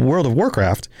in World of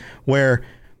Warcraft where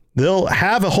they'll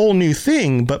have a whole new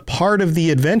thing, but part of the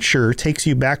adventure takes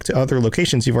you back to other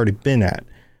locations you've already been at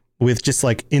with just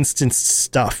like instanced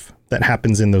stuff that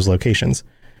happens in those locations.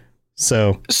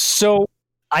 So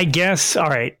I guess, all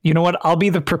right, you know what? I'll be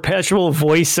the perpetual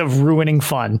voice of ruining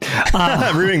fun.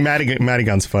 Ruining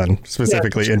Madigan's fun,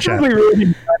 specifically in chat.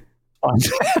 Fun.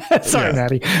 Sorry,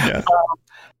 Maddie. Yeah.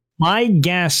 My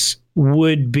guess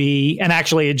would be, and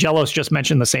actually Jellos just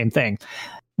mentioned the same thing,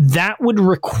 that would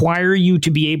require you to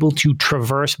be able to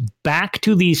traverse back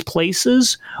to these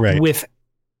places without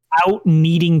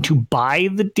needing to buy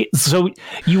so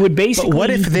you would basically... But what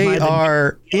if they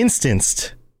are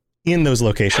instanced in those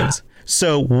locations?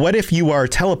 So what if you are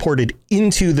teleported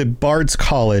into the Bard's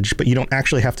College, but you don't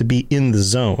actually have to be in the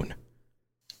zone?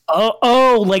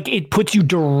 Oh, like it puts you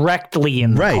directly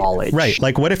in the college. Right.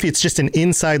 Like what if it's just an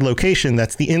inside location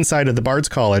that's the inside of the Bard's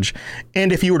College?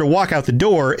 And if you were to walk out the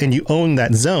door and you own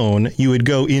that zone, you would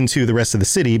go into the rest of the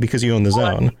city because you own the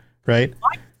zone, right?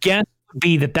 My guess would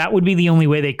be that would be the only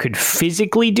way they could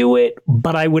physically do it.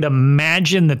 But I would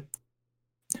imagine that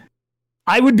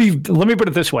let me put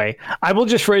it this way. I will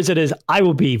just phrase it as I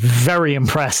will be very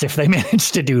impressed if they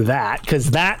manage to do that,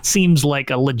 because that seems like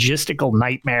a logistical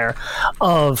nightmare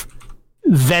of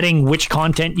vetting which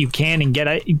content you can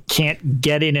and can't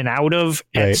get in and out of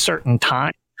at certain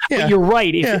times. Yeah. But you're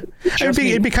right.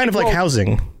 It'd be kind of like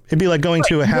housing. It'd be like going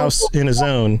to a house in a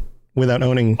zone without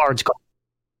owning.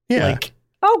 Yeah. Like,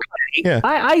 okay. Yeah.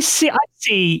 I see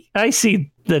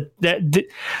that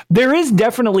there is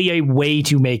definitely a way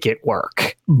to make it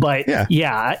work, but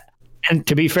and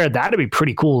to be fair, that'd be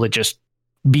pretty cool to just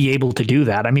be able to do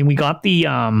that. I mean, we got the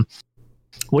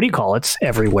what do you call it?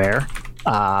 Everywhere,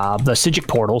 the Sigic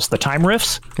portals, the time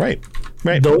rifts, right.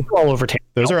 Those are all over town.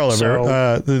 Those are all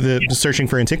over. The searching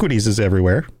for antiquities is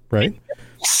everywhere, right?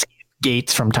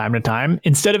 Gates from time to time.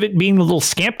 Instead of it being a little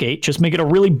scamp gate, just make it a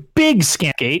really big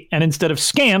scamp gate, and instead of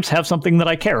scamps, have something that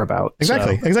I care about.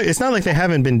 Exactly. It's not like they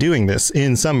haven't been doing this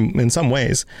in some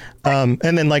ways. And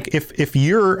then like if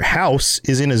your house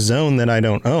is in a zone that I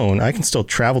don't own, I can still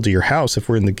travel to your house if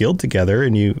we're in the guild together,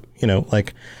 and you know,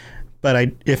 like,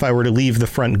 but if I were to leave the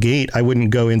front gate, I wouldn't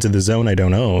go into the zone I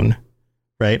don't own,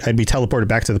 right? I'd be teleported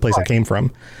back to the place I came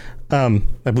from. I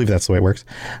believe that's the way it works.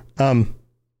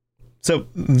 So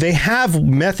they have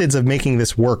methods of making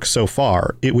this work so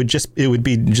far. It would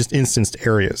be just instanced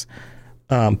areas,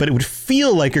 but it would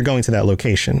feel like you're going to that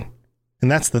location, and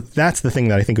that's the thing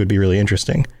that I think would be really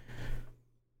interesting.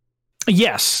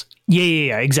 Yes.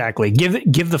 Yeah, exactly. Give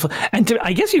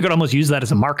I guess you could almost use that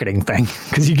as a marketing thing,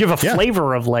 because you give a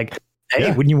flavor of like,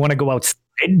 hey, wouldn't you want to go outside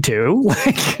too?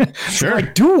 Like, sure. I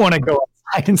do want to go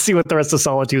outside and see what the rest of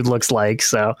Solitude looks like.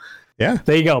 So Yeah.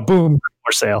 There you go. Boom.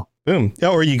 More sale. Boom.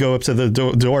 Or you go up to the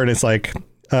door and it's like,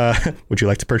 would you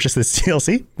like to purchase this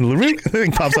DLC? The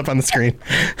thing pops up on the screen.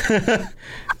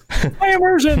 My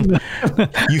immersion.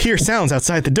 You hear sounds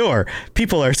outside the door.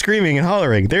 People are screaming and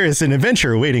hollering. There is an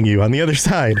adventure awaiting you on the other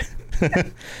side.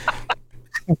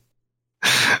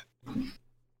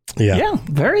 Yeah.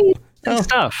 Very good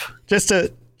stuff.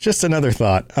 Just another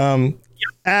thought.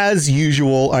 As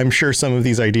usual, I'm sure some of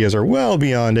these ideas are well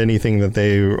beyond anything that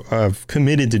they have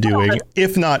committed to doing.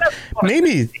 If not,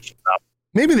 maybe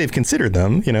they've considered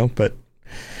them, but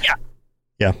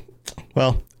yeah.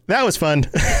 Well, that was fun.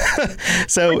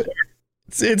 So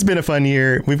it's been a fun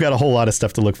year. We've got a whole lot of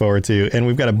stuff to look forward to, and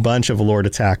we've got a bunch of lore to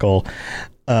tackle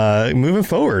moving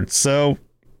forward. So,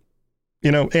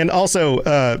 and also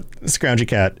Scroungy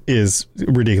Cat is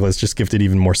ridiculous, just gifted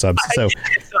even more subs. So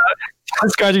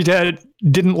Scroungy Cat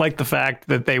didn't like the fact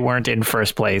that they weren't in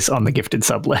first place on the gifted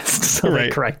sub list, so they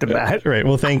corrected that. Right.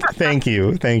 Well, thank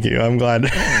you. I'm glad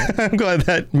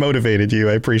that motivated you.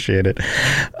 I appreciate it.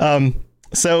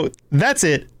 So that's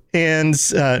it. And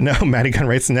no, Matty Gunn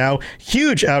writes now,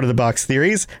 huge out of the box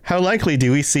theories. How likely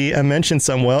do we see a mention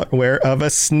somewhere of a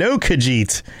snow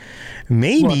Khajiit?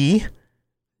 Maybe.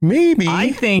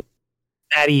 I think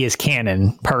Matty is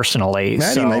canon personally.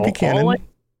 Matty might be canon.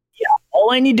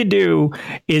 All I need to do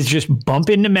is just bump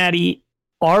into Matty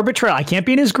arbitrarily. I can't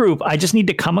be in his group. I just need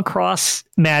to come across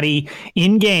Matty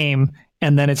in game.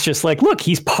 And then it's just like, look,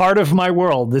 he's part of my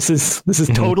world. This is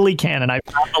totally canon. I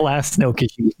found the last snow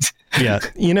Khajiit. Yeah.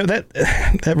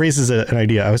 That raises an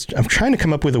idea. I'm trying to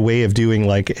come up with a way of doing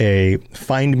like a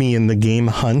find me in the game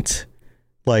hunt,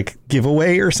 like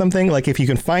giveaway or something. Like if you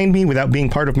can find me without being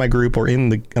part of my group or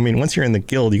once you're in the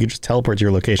guild, you can just teleport to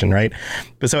your location. Right.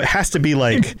 But so it has to be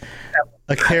like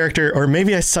a character, or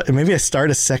maybe I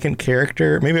start a second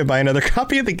character. Maybe I buy another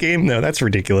copy of the game. No, that's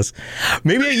ridiculous.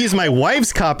 Maybe I use my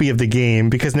wife's copy of the game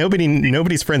because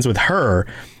nobody's friends with her.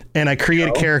 And I create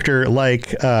a character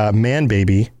like Man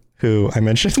Baby, who I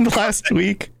mentioned last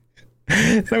week.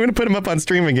 And I'm going to put him up on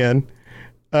stream again.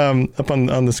 Up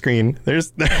on the screen.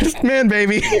 There's Man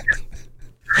Baby.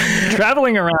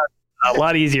 Traveling around a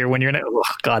lot easier when you're in it. Oh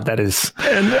God, that is.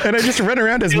 And I just run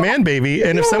around as Man Baby,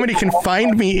 and if somebody can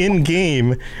find me in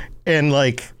game and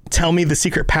like tell me the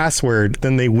secret password,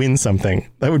 then they win something.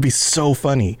 That would be so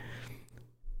funny.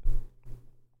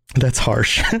 That's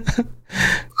harsh.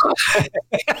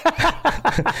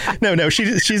 No,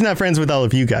 she's not friends with all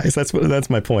of you guys. That's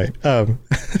my point.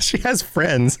 She has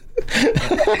friends.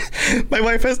 My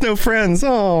wife has no friends.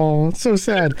 Oh, it's so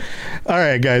sad. All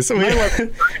right, guys. So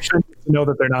know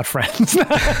that they're not friends.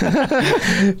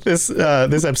 This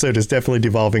episode is definitely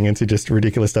devolving into just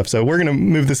ridiculous stuff. So we're going to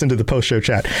move this into the post-show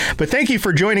chat. But thank you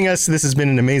for joining us. This has been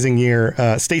an amazing year.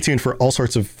 Stay tuned for all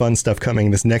sorts of fun stuff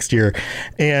coming this next year.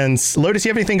 And Lotus, you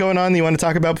have anything going on that you want to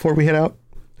talk about before we head out?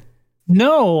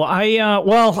 No, I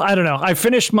don't know. I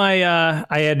finished my,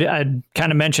 I'd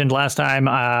kind of mentioned last time,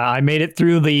 I made it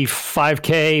through the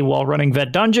 5K while running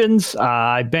Vet Dungeons.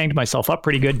 I banged myself up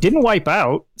pretty good. Didn't wipe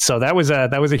out. So that was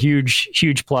a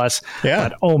huge plus. Yeah.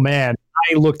 But, oh man,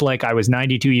 I looked like I was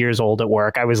 92 years old at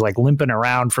work. I was like limping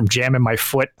around from jamming my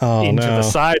foot into the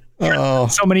side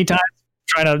so many times,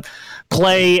 trying to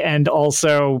play and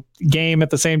also game at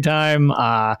the same time.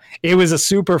 It was a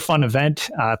super fun event.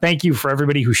 Thank you for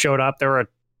everybody who showed up. There were a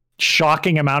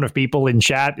shocking amount of people in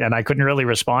chat, and I couldn't really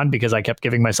respond because I kept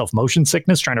giving myself motion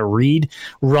sickness trying to read,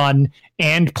 run,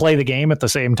 and play the game at the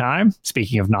same time.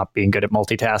 Speaking of not being good at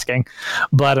multitasking,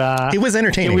 but it was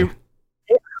entertaining.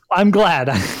 I'm glad.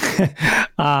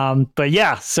 But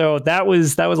yeah, so that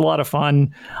was a lot of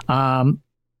fun.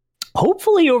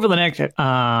 Hopefully over the next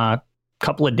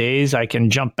couple of days I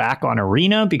can jump back on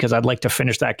Arena because I'd like to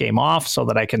finish that game off so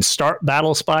that I can start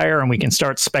Battlespire and we can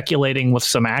start speculating with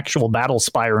some actual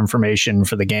Battlespire information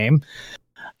for the game.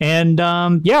 And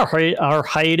our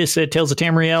hiatus at Tales of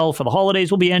Tamriel for the holidays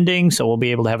will be ending, so we'll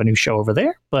be able to have a new show over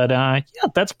there. But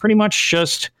that's pretty much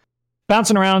just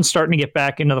bouncing around, starting to get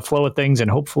back into the flow of things,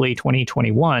 and hopefully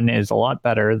 2021 is a lot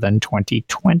better than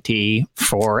 2020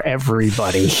 for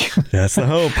everybody. That's the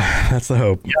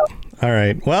hope. Yep. All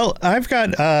right. Well, I've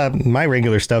got my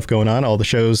regular stuff going on, all the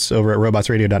shows over at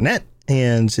robotsradio.net.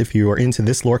 And if you are into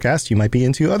this lorecast, you might be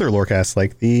into other lorecasts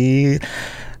like the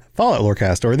Fallout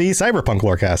lorecast or the Cyberpunk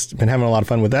lorecast. Been having a lot of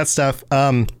fun with that stuff.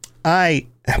 I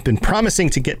have been promising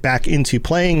to get back into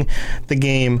playing the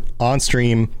game on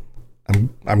stream.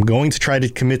 I'm going to try to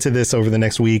commit to this over the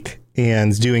next week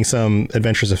and doing some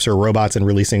Adventures of Sir Robots and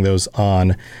releasing those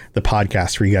on the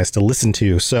podcast for you guys to listen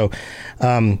to. So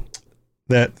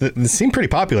that seemed pretty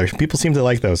popular. People seem to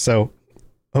like those. So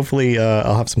hopefully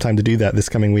I'll have some time to do that this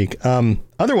coming week.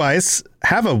 Otherwise,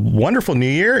 have a wonderful New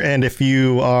Year. And if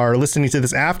you are listening to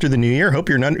this after the New Year, hope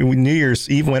your New Year's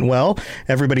Eve went well.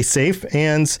 Everybody's safe.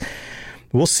 And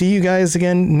we'll see you guys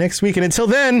again next week. And until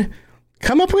then,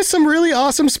 come up with some really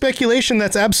awesome speculation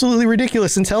that's absolutely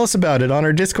ridiculous and tell us about it on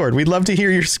our Discord. We'd love to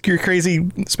hear your crazy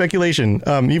speculation.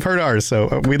 You've heard ours,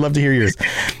 so we'd love to hear yours.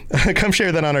 Come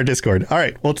share that on our Discord. All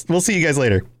right, we'll see you guys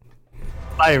later.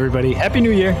 Bye, everybody. Happy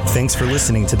New Year. Thanks for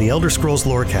listening to the Elder Scrolls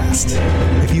Lorecast.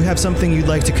 If you have something you'd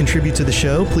like to contribute to the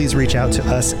show, please reach out to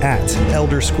us at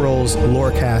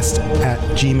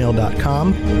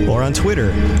elderscrollslorecast@gmail.com or on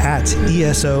Twitter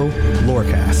 @ESO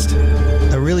Lorecast.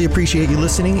 I really appreciate you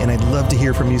listening, and I'd love to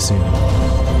hear from you soon.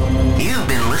 You've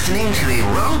been listening to a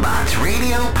Robots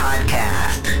Radio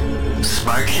podcast.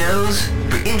 Smart shows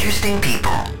for interesting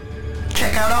people.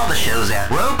 Check out all the shows at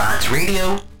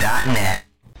robotsradio.net.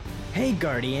 Hey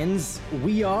Guardians,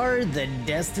 we are the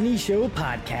Destiny Show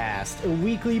Podcast, a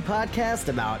weekly podcast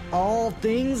about all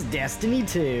things Destiny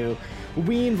 2.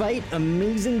 We invite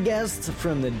amazing guests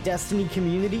from the Destiny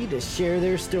community to share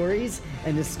their stories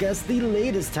and discuss the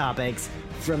latest topics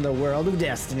from the world of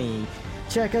Destiny.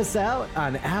 Check us out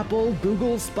on Apple,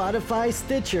 Google, Spotify,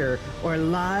 Stitcher, or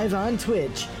live on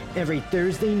Twitch every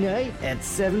Thursday night at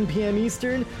 7 p.m.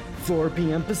 Eastern, 4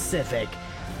 p.m. Pacific.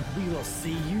 We will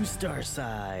see you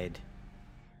Starside.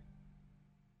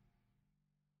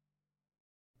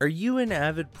 Are you an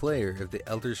avid player of the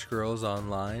Elder Scrolls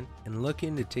Online and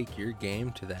looking to take your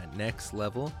game to that next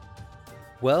level?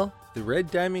 Well, the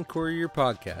Red Diamond Courier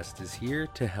podcast is here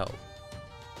to help.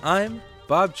 I'm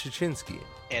Bob Chichinski.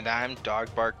 And I'm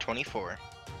Dogbark24.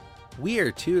 We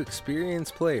are two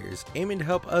experienced players aiming to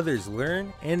help others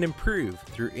learn and improve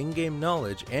through in-game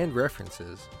knowledge and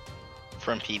references.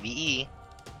 From PvE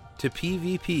to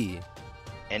PvP,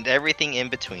 and everything in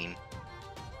between.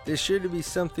 There's sure to be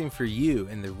something for you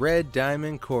in the Red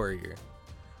Diamond Courier.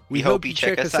 We hope you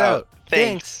check us out.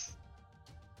 Thanks.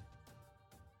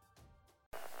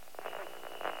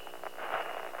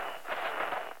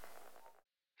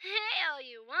 Hey, all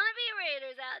you wannabe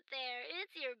raiders out there,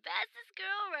 it's your bestest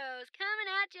girl Rose coming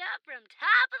at ya from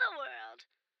top of the world.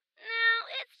 Now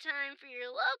it's time for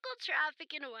your local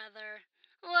traffic and weather.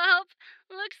 Well,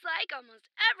 looks like almost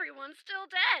everyone's still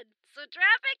dead, so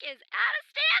traffic is at a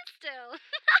standstill.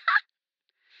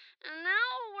 And now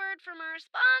a word from our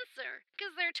sponsor,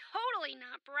 because they're totally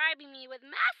not bribing me with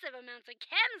massive amounts of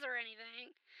chems or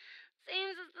anything.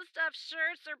 Seems as the stuffed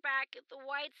shirts are back at the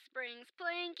White Springs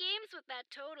playing games with that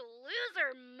total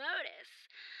loser Modus.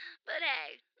 But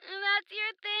hey, if that's your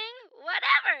thing,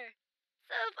 whatever.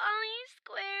 So if all you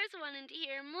squares wanted to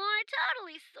hear more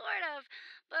totally sort of,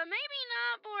 but maybe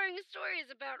not boring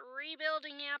stories about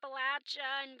rebuilding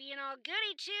Appalachia and being all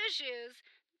goody two-shoes,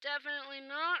 definitely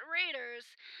not raiders,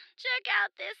 check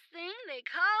out this thing they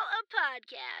call a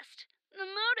podcast, the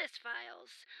Modus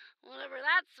Files, whatever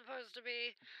that's supposed to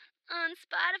be, on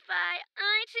Spotify,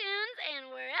 iTunes,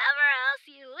 and wherever else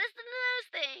you listen to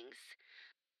those things.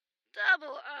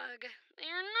 Double ugh, they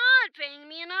are not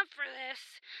paying me enough for this.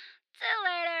 Till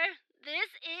later, this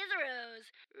is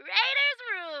Rose. Raiders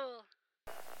rule!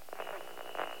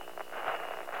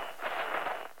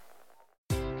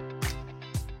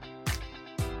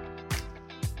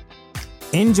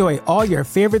 Enjoy all your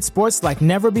favorite sports like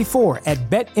never before at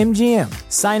BetMGM.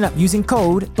 Sign up using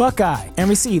code Buckeye and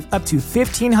receive up to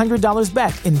 $1,500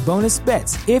 back in bonus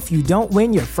bets if you don't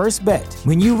win your first bet.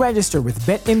 When you register with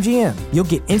BetMGM, you'll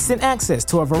get instant access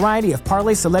to a variety of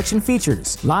parlay selection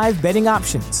features, live betting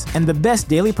options, and the best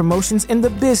daily promotions in the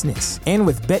business. And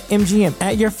with BetMGM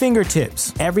at your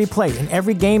fingertips, every play and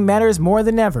every game matters more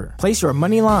than ever. Place your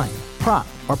money line, prop,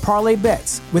 or parlay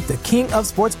bets with the king of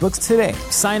sportsbooks today.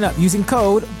 Sign up using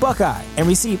code Buckeye and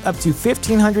receive up to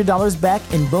 $1,500 back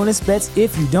in bonus bets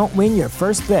if you don't win your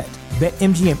first bet.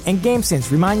 BetMGM and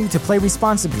GameSense remind you to play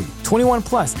responsibly. 21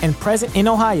 plus and present in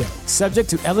Ohio, subject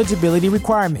to eligibility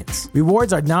requirements.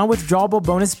 Rewards are non-withdrawable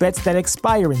bonus bets that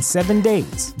expire in 7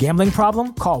 days. Gambling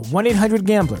problem? Call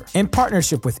 1-800-GAMBLER in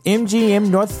partnership with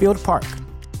MGM Northfield Park.